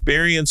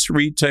experience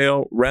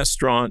retail,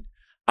 restaurant,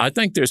 I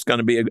think there's going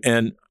to be,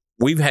 and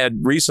we've had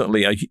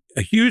recently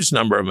a huge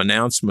number of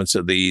announcements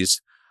of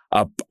these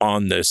up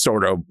on the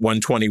sort of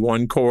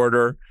 121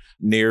 corridor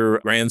near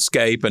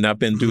Grandscape and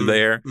up into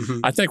there. Mm-hmm.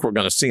 I think we're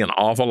going to see an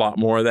awful lot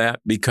more of that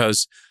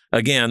because,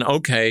 again,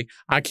 okay,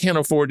 I can't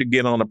afford to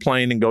get on a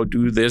plane and go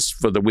do this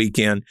for the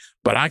weekend,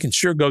 but I can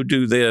sure go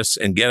do this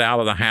and get out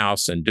of the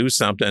house and do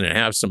something and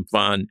have some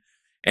fun.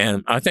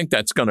 And I think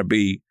that's going to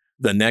be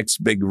the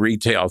next big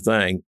retail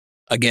thing.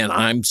 Again,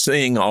 I'm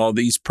seeing all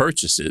these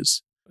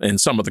purchases and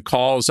some of the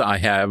calls I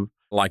have,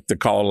 like the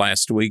call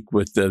last week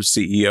with the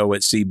CEO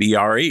at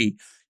CBRE,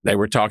 they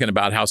were talking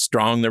about how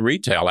strong the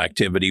retail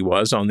activity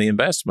was on the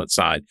investment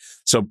side.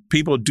 So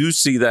people do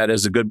see that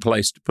as a good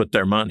place to put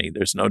their money.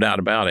 There's no doubt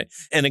about it.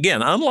 And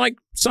again, unlike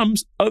some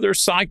other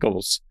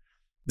cycles,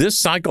 this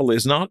cycle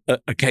is not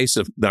a case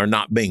of there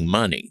not being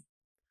money.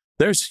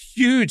 There's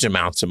huge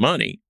amounts of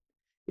money.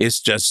 It's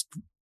just,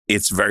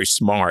 it's very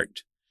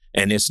smart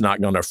and it's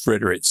not going to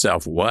fritter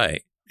itself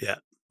away. Yeah.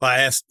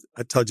 Well,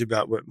 I told you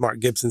about what Mark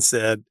Gibson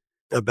said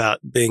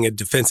about being a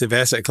defensive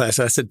asset class.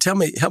 I said,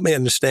 help me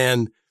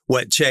understand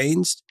what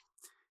changed.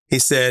 He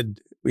said,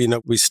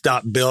 we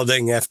stopped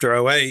building after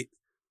 2008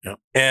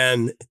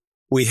 and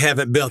we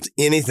haven't built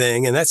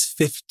anything. And that's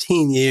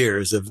 15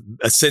 years of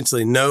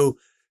essentially no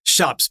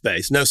shop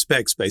space, no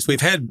spec space.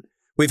 We've had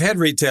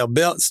retail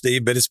built,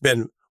 Steve, but it's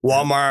been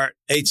Walmart,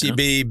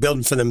 H-E-B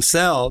building for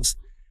themselves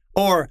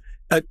or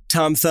a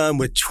Tom Thumb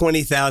with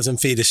 20,000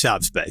 feet of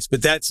shop space.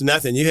 But that's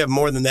nothing. You have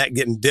more than that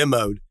getting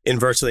demoed in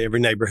virtually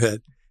every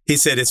neighborhood. He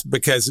said it's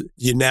because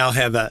you now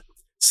have a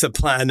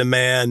supply and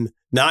demand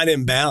not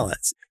in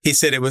balance. He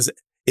said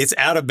it's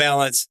out of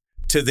balance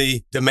to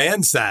the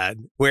demand side,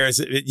 whereas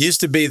it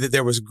used to be that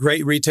there was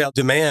great retail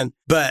demand,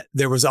 but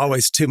there was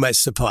always too much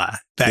supply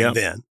back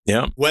then.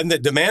 Yeah. When the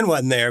demand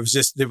wasn't there,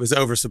 it was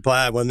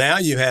oversupply. Well, now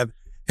you have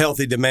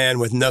healthy demand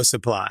with no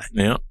supply.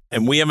 Yeah.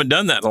 And we haven't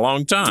done that in a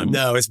long time.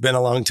 No, it's been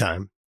a long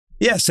time.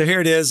 Yeah. So here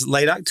it is,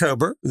 late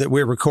October that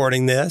we're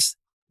recording this.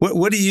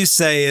 What do you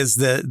say is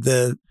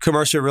the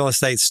commercial real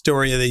estate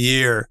story of the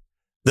year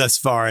thus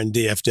far in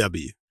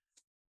DFW?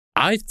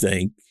 I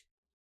think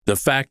the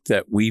fact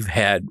that we've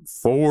had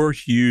 4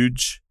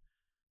 huge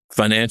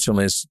financial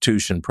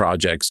institution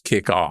projects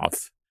kick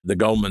off, the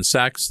Goldman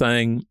Sachs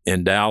thing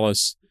in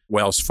Dallas,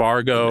 Wells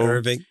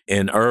Fargo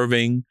in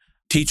Irving,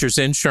 Teachers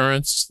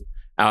Insurance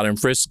out in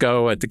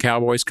Frisco at the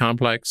Cowboys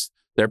complex.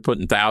 They're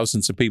putting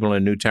thousands of people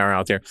in a new tower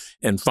out there.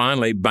 And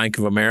finally, Bank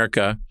of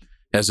America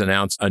has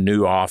announced a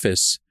new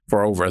office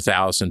for over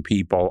 1,000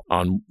 people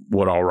on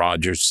Woodall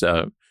Rogers,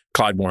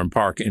 Clyde Warren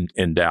Park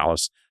in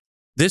Dallas.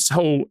 This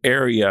whole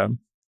area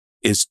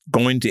is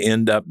going to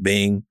end up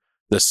being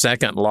the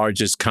second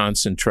largest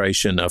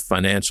concentration of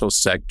financial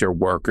sector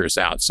workers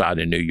outside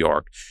of New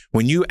York.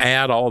 When you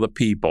add all the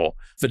people,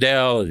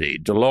 Fidelity,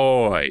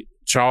 Deloitte,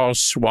 Charles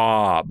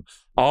Schwab,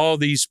 all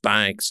these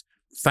banks,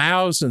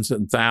 thousands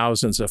and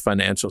thousands of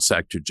financial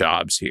sector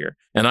jobs here.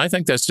 And I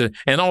think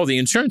and all the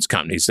insurance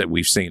companies that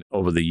we've seen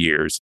over the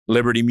years,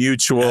 Liberty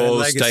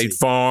Mutual, State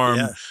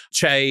Farm,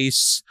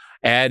 Chase,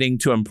 adding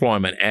to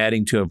employment.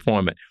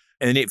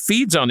 And it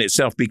feeds on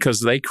itself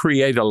because they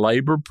create a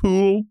labor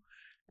pool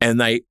and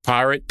they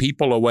pirate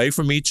people away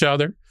from each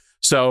other.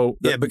 So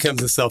it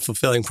becomes a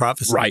self-fulfilling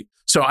prophecy. Right.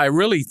 So I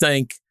really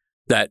think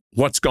that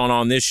what's gone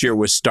on this year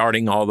with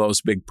starting all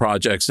those big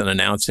projects and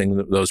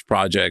announcing those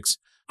projects,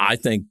 I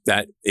think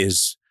that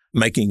is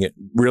making it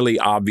really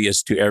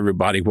obvious to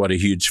everybody what a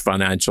huge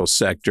financial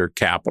sector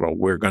capital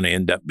we're going to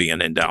end up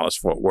being in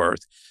Dallas-Fort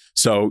Worth.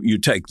 So you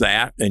take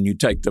that and you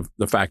take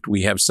the fact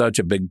we have such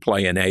a big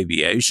play in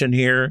aviation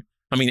here.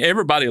 I mean,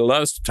 everybody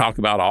loves to talk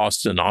about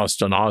Austin.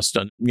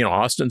 You know,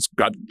 Austin's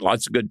got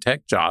lots of good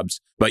tech jobs,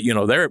 but, you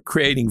know, they're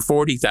creating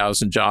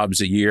 40,000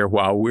 jobs a year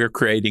while we're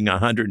creating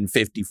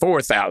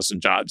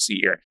 154,000 jobs a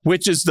year,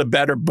 which is the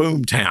better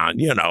boom town.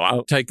 You know,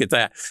 I'll take it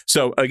that.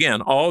 So again,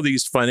 all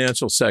these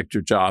financial sector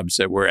jobs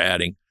that we're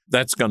adding,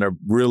 that's going to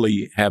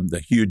really have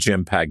the huge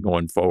impact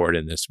going forward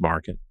in this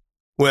market.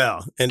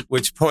 Well, and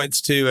which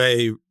points to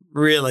a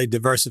really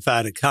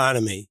diversified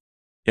economy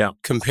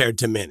compared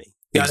to many.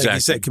 Exactly. Like you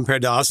said,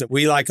 compared to Austin.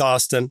 We like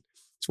Austin.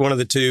 It's one of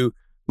the two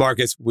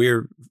markets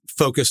we're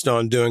focused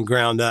on doing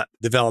ground up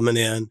development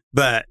in.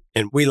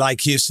 And we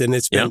like Houston.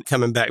 It's been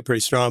coming back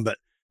pretty strong, but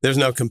there's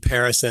no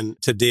comparison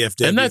to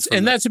DFW.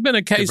 And that's been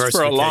a case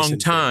for a long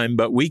time,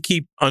 but we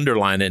keep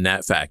underlining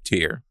that fact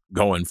here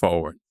going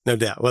forward. No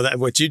doubt. Well,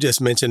 what you just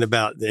mentioned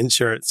about the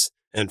insurance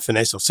and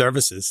financial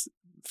services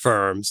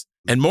firms.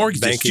 And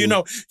mortgages. Banking.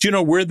 Do you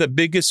know we're the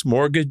biggest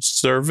mortgage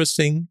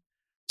servicing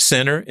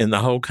center in the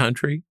whole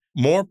country?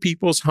 More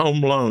people's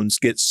home loans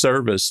get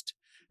serviced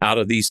out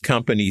of these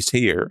companies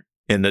here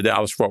in the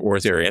Dallas-Fort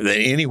Worth area than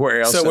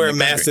anywhere else. So we're a country.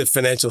 Massive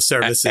financial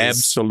services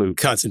absolute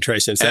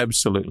concentration. So,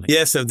 absolutely.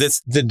 Yeah. So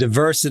the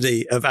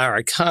diversity of our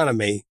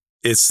economy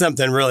is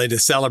something really to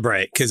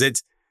celebrate because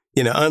it's,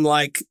 you know,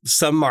 unlike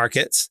some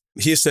markets,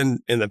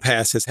 Houston in the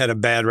past has had a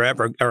bad rap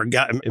or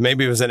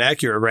maybe it was an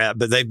accurate rap,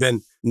 but they've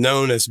been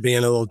known as being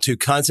a little too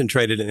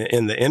concentrated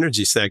in the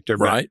energy sector.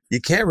 Right. You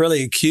can't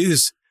really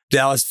accuse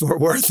Dallas-Fort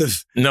Worth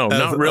of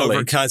not really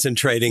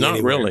over-concentrating Not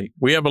anywhere. really.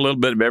 We have a little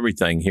bit of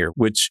everything here,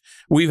 which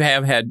we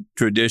have had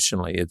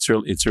traditionally. It's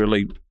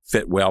really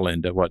fit well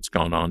into what's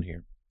going on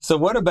here. So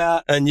what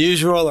about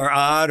unusual or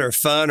odd or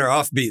fun or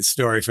offbeat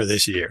story for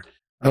this year?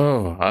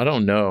 Oh, I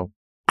don't know.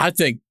 I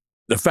think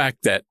the fact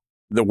that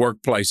the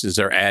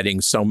workplaces are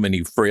adding so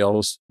many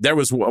frills. There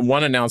was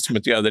one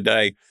announcement the other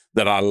day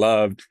that I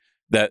loved,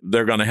 that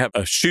they're going to have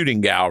a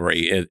shooting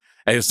gallery. And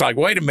it's like,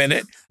 wait a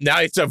minute.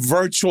 Now it's a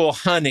virtual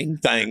hunting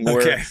thing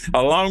where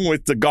along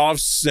with the golf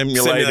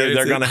simulator,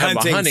 they're going to have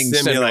a hunting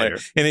simulator.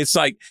 And it's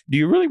like, do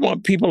you really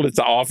want people at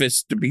the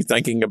office to be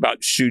thinking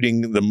about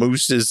shooting the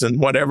mooses and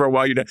whatever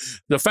while you're doing?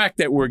 The fact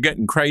that we're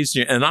getting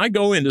crazy. And I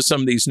go into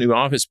some of these new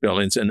office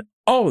buildings and,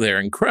 they're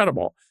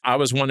incredible. I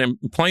was one in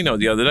Plano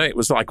the other day. It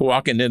was like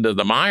walking into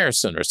the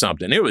Meyerson or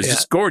something. It was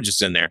just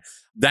gorgeous in there.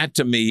 That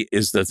to me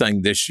is the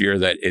thing this year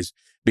that is,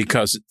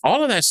 because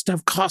all of that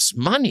stuff costs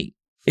money.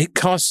 It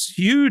costs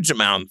huge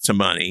amounts of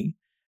money,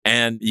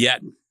 and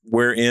yet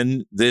we're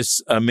in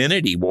this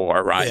amenity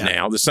war right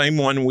now. The same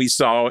one we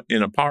saw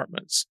in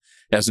apartments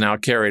has now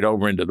carried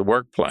over into the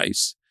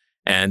workplace.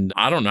 And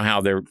I don't know how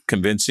they're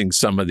convincing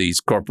some of these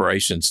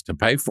corporations to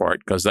pay for it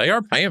because they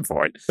are paying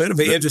for it. But it'll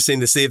be interesting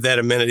to see if that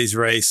amenities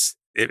race,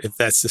 if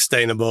that's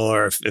sustainable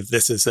or if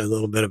this is a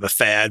little bit of a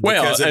fad.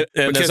 Because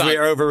we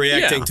are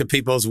overreacting to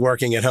people's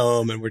working at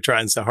home and we're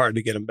trying so hard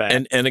to get them back.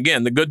 And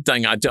again, the good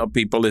thing I tell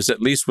people is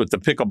at least with the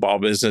pickleball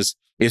business,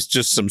 it's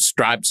just some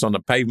stripes on the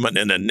pavement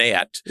and a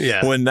net.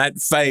 Yeah. When that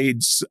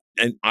fades,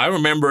 and I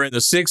remember in the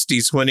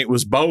 60s when it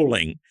was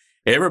bowling,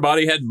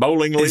 everybody had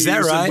bowling leagues. Is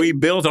that right? And we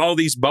built all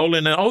these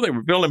bowling. They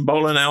were building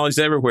bowling alleys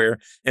everywhere.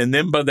 And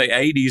then by the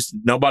 80s,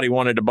 nobody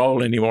wanted to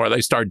bowl anymore.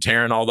 They started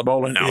tearing all the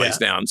bowling alleys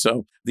down.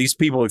 So these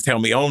people would tell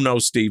me, oh, no,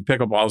 Steve,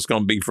 pickleball is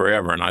going to be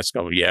forever. And I just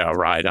go, yeah,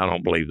 right. I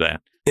don't believe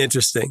that.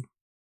 Interesting.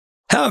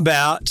 How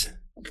about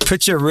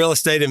put your real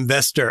estate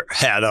investor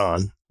hat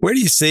on? Where do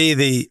you see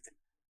the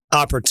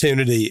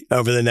opportunity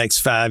over the next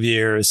 5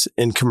 years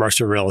in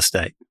commercial real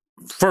estate?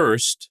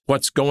 First,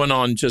 what's going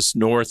on just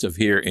north of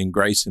here in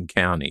Grayson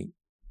County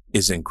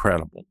is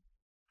incredible.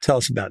 Tell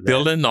us about that.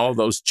 Building all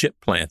those chip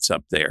plants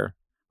up there.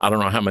 I don't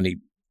know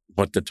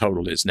what the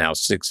total is now,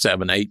 6,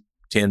 7, 8,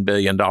 $10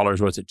 billion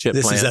worth of chip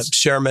plants. This is up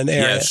Sherman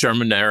area? Yeah,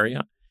 Sherman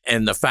area.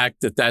 And the fact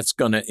that that's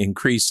going to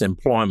increase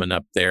employment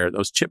up there,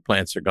 those chip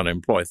plants are going to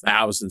employ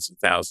thousands and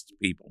thousands of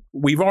people.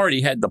 We've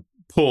already had the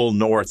pull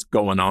north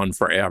going on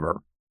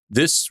forever.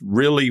 This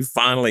really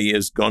finally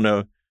is going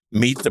to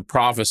meet the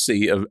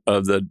prophecy of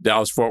the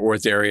Dallas-Fort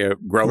Worth area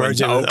growing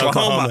to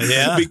Oklahoma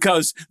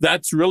because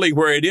that's really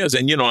where it is.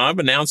 And, I've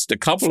announced a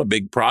couple of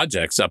big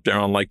projects up there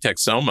on Lake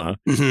Texoma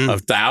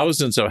of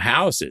thousands of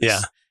houses.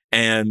 Yeah.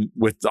 And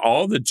with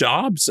all the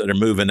jobs that are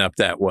moving up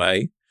that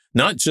way,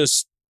 not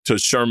just to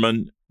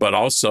Sherman, but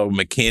also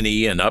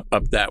McKinney and up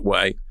that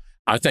way,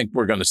 I think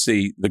we're going to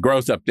see the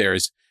growth up there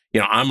is,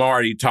 I'm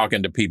already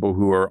talking to people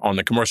who are on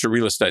the commercial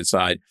real estate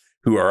side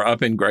who are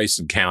up in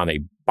Grayson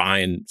County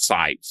buying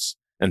sites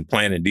and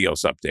planning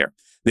deals up there.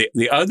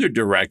 The other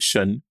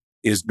direction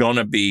is going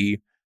to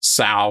be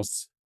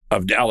south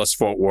of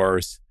Dallas-Fort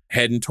Worth,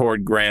 heading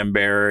toward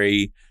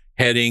Granbury,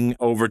 heading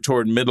over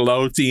toward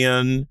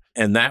Midlothian,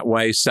 and that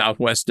way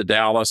southwest of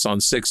Dallas on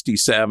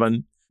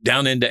 67,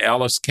 down into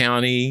Ellis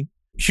County.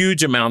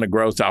 Huge amount of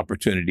growth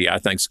opportunity, I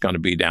think, is going to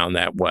be down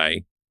that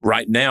way.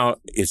 Right now,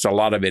 it's a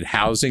lot of it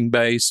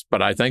housing-based,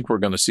 but I think we're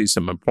going to see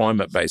some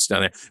employment-based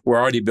down there. We're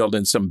already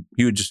building some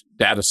huge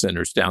data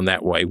centers down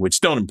that way, which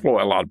don't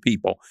employ a lot of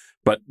people,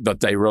 but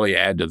they really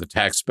add to the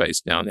tax base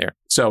down there.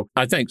 So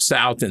I think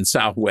South and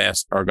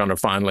Southwest are going to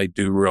finally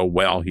do real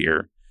well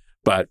here.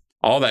 But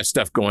all that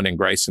stuff going in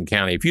Grayson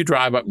County, if you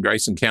drive up in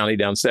Grayson County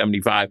down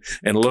 75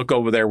 and look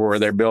over there where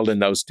they're building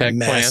those tech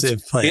plants,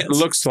 it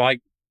looks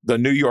like the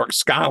New York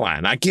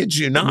skyline. I kid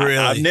you not. Really?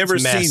 I've never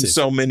seen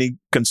so many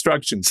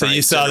construction cranes. So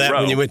you saw that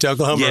when you went to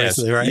Oklahoma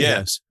recently, right?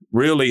 Yes.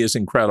 Really is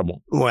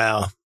incredible.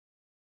 Wow.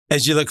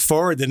 As you look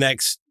forward the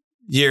next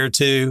year or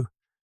two,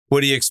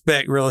 what do you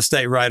expect real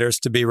estate writers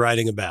to be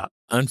writing about?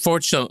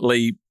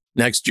 Unfortunately,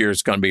 next year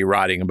is going to be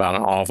writing about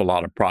an awful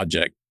lot of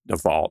project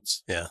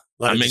defaults. Yeah.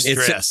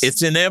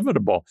 It's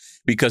inevitable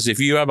because if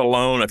you have a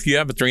loan, if you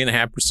have a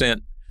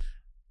 3.5%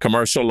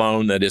 commercial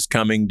loan that is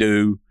coming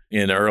due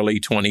in early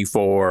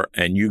 24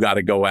 and you got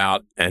to go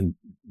out and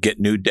get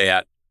new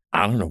debt,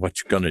 I don't know what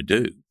you're going to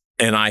do.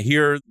 And I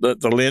hear the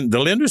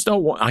lenders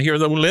don't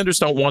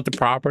want the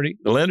property.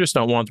 The lenders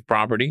don't want the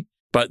property,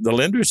 but the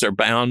lenders are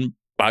bound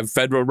by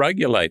federal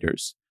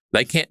regulators.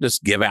 They can't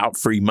just give out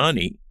free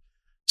money.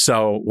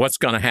 So what's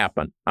going to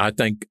happen? I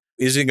think,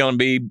 is it going to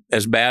be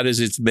as bad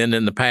as it's been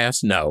in the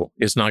past? No,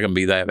 it's not going to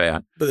be that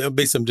bad. But there'll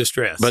be some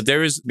distress. But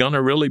there is going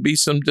to really be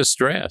some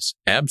distress.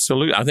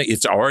 Absolutely. I think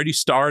it's already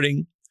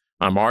starting.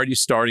 I'm already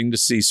starting to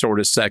see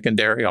sort of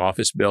secondary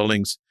office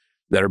buildings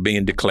that are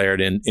being declared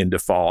in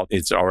default.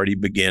 It's already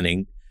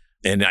beginning.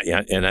 And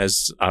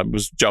as I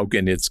was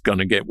joking, it's going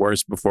to get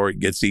worse before it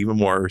gets even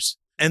worse.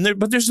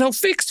 But there's no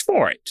fix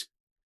for it.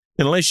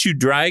 Unless you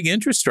drag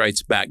interest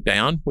rates back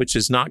down, which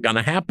is not going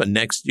to happen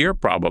next year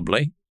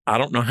probably. I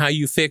don't know how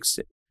you fix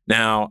it.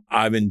 Now,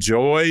 I've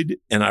enjoyed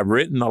and I've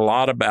written a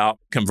lot about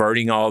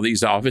converting all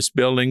these office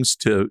buildings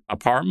to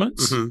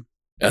apartments. Mm-hmm.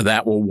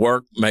 That will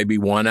work maybe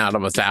 1 out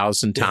of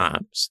 1,000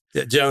 times.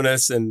 Yeah,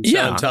 Jonas and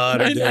Sean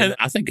Todd. And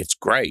I think it's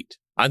great.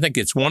 I think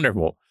it's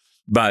wonderful.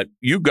 But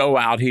you go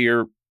out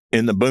here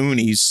in the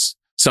boonies,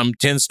 some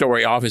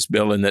 10-story office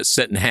building that's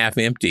sitting half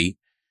empty,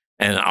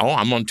 and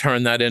I'm going to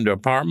turn that into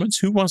apartments.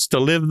 Who wants to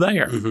live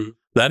there? Mm-hmm.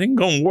 That ain't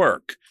going to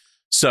work.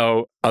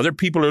 So other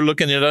people are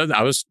looking at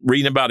I was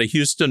reading about a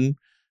Houston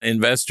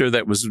investor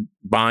that was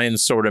buying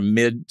sort of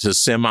mid to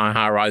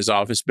semi-high-rise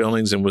office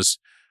buildings and was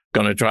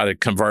going to try to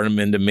convert them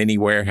into mini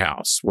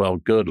warehouse. Well,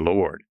 good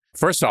Lord.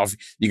 First off,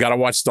 you got to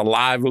watch the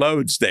live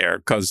loads there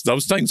because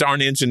those things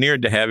aren't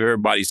engineered to have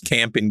everybody's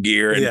camping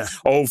gear and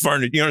old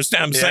furniture. You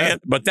understand what I'm saying?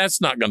 But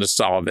that's not going to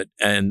solve it.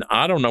 And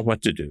I don't know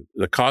what to do.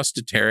 The cost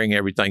of tearing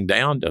everything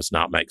down does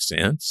not make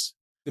sense.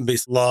 It can be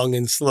long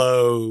and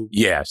slow.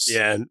 Yes.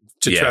 Yeah,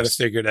 to try to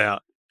figure it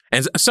out.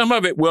 And some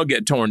of it will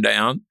get torn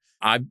down.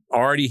 I'm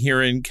already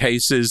hearing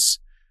cases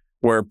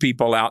where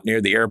people out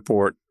near the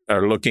airport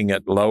are looking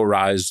at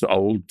low-rise,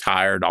 old,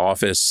 tired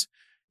office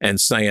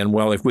and saying,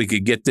 well, if we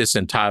could get this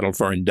entitled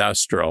for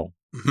industrial,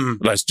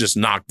 let's just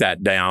knock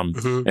that down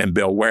and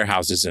build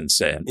warehouses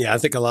instead. Yeah, I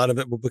think a lot of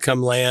it will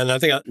become land. I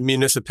think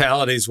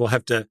municipalities will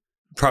have to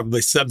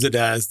probably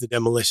subsidize the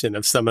demolition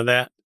of some of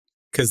that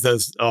because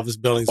those office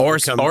buildings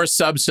or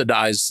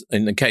subsidize,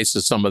 in the case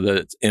of some of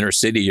the inner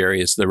city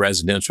areas, the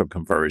residential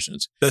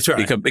conversions. That's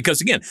right.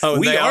 Because again,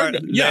 they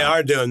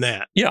are doing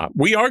that. Yeah,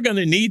 we are going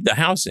to need the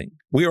housing.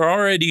 We are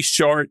already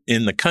short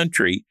in the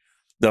country.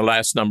 The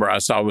last number I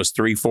saw was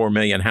 3-4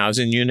 million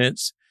housing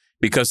units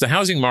because the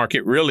housing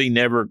market really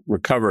never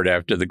recovered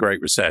after the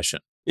Great Recession.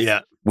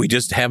 Yeah. We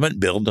just haven't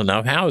built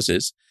enough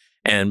houses.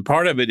 And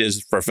part of it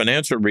is for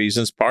financial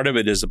reasons. Part of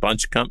it is a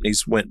bunch of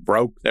companies went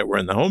broke that were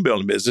in the home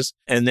building business.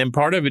 And then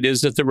part of it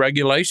is that the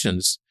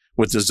regulations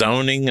with the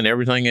zoning and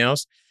everything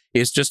else,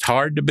 it's just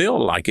hard to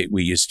build like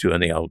we used to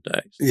in the old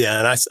days. Yeah.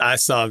 And I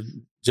saw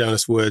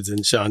Jonas Woods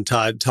and Sean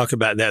Todd talk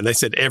about that. And they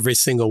said every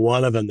single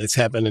one of them that's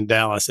happened in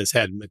Dallas has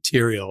had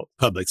material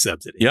public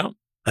subsidy. Yeah.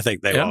 I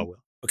think they all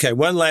will. Okay.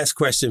 One last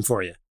question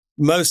for you.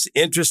 Most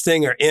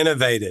interesting or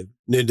innovative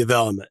new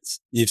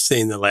developments you've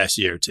seen the last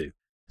year or two?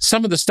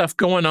 Some of the stuff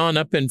going on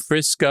up in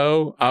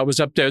Frisco. I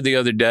was up there the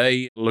other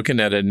day looking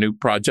at a new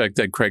project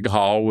that Craig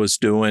Hall was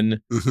doing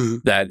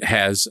that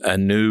has a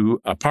new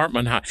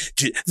apartment high.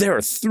 There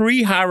are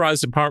 3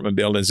 high-rise apartment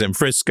buildings in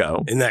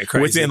Frisco. Isn't that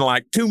crazy? Within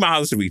like 2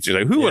 miles of each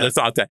other. Who would have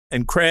thought that?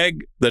 And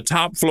Craig, the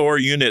top floor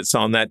units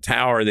on that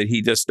tower that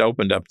he just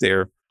opened up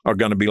there are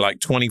going to be like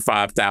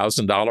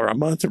 $25,000 a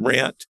month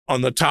rent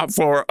on the top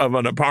floor of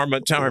an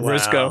apartment tower in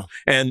Frisco.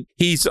 And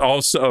he's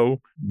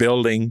also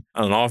building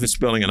an office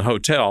building and a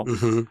hotel.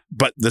 Mm-hmm.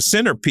 But the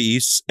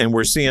centerpiece, and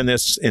we're seeing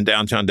this in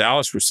downtown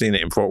Dallas, we're seeing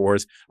it in Fort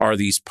Worth, are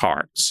these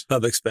parks.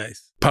 Public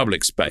space.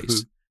 Public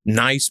space. Mm-hmm.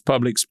 Nice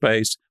public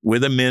space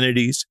with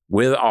amenities,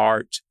 with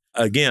art.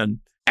 Again,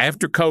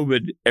 after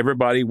COVID,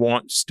 everybody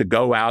wants to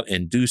go out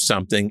and do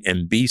something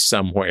and be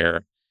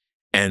somewhere,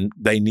 and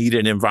they need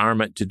an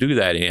environment to do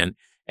that in.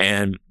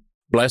 And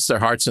bless their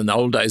hearts, in the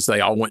old days,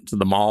 they all went to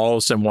the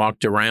malls and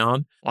walked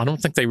around. I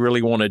don't think they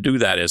really want to do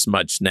that as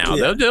much now.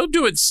 Yeah. They'll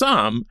do it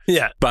some.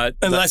 Yeah. But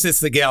unless it's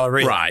the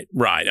gallery. Right.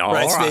 All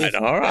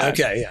right.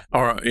 Okay, yeah.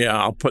 Or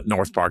I'll put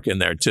North Park in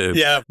there too.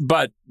 Yeah.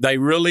 But they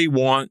really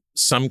want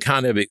some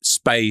kind of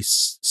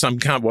space, some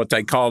kind of what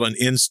they call an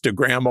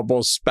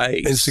Instagrammable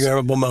space.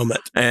 Instagrammable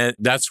moment. And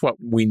that's what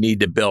we need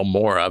to build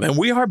more of. And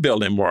we are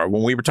building more.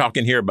 When we were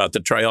talking here about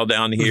the trail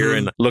down here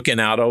Mm-hmm. and looking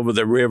out over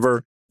the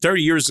river,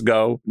 30 years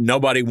ago,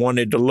 nobody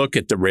wanted to look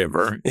at the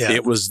river. Yeah.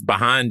 It was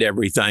behind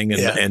everything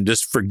and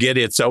just forget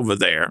it's over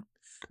there.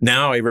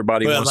 Now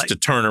everybody wants to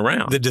turn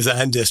around. The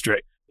design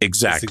district.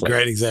 Exactly. It's a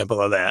great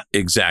example of that.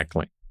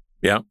 Exactly.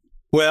 Yeah.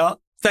 Well,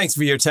 thanks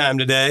for your time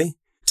today.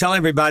 Tell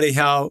everybody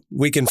how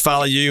we can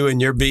follow you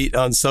and your beat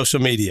on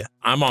social media.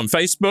 I'm on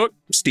Facebook,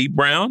 Steve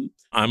Brown.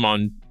 I'm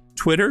on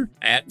Twitter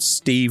at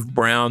Steve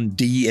Brown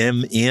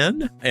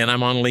DMN, and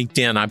I'm on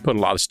LinkedIn. I put a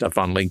lot of stuff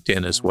on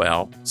LinkedIn as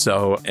well.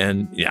 So,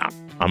 and yeah,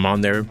 I'm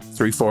on there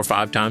 3, 4,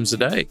 5 times a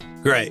day.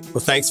 Great. Well,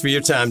 thanks for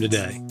your time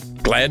today.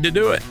 Glad to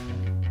do it.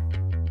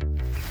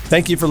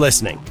 Thank you for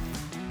listening.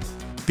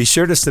 Be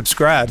sure to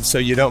subscribe so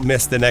you don't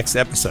miss the next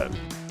episode.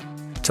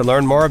 To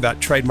learn more about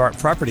Trademark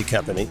Property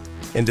Company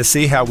and to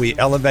see how we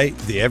elevate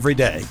the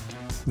everyday,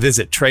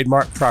 visit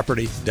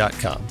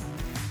trademarkproperty.com.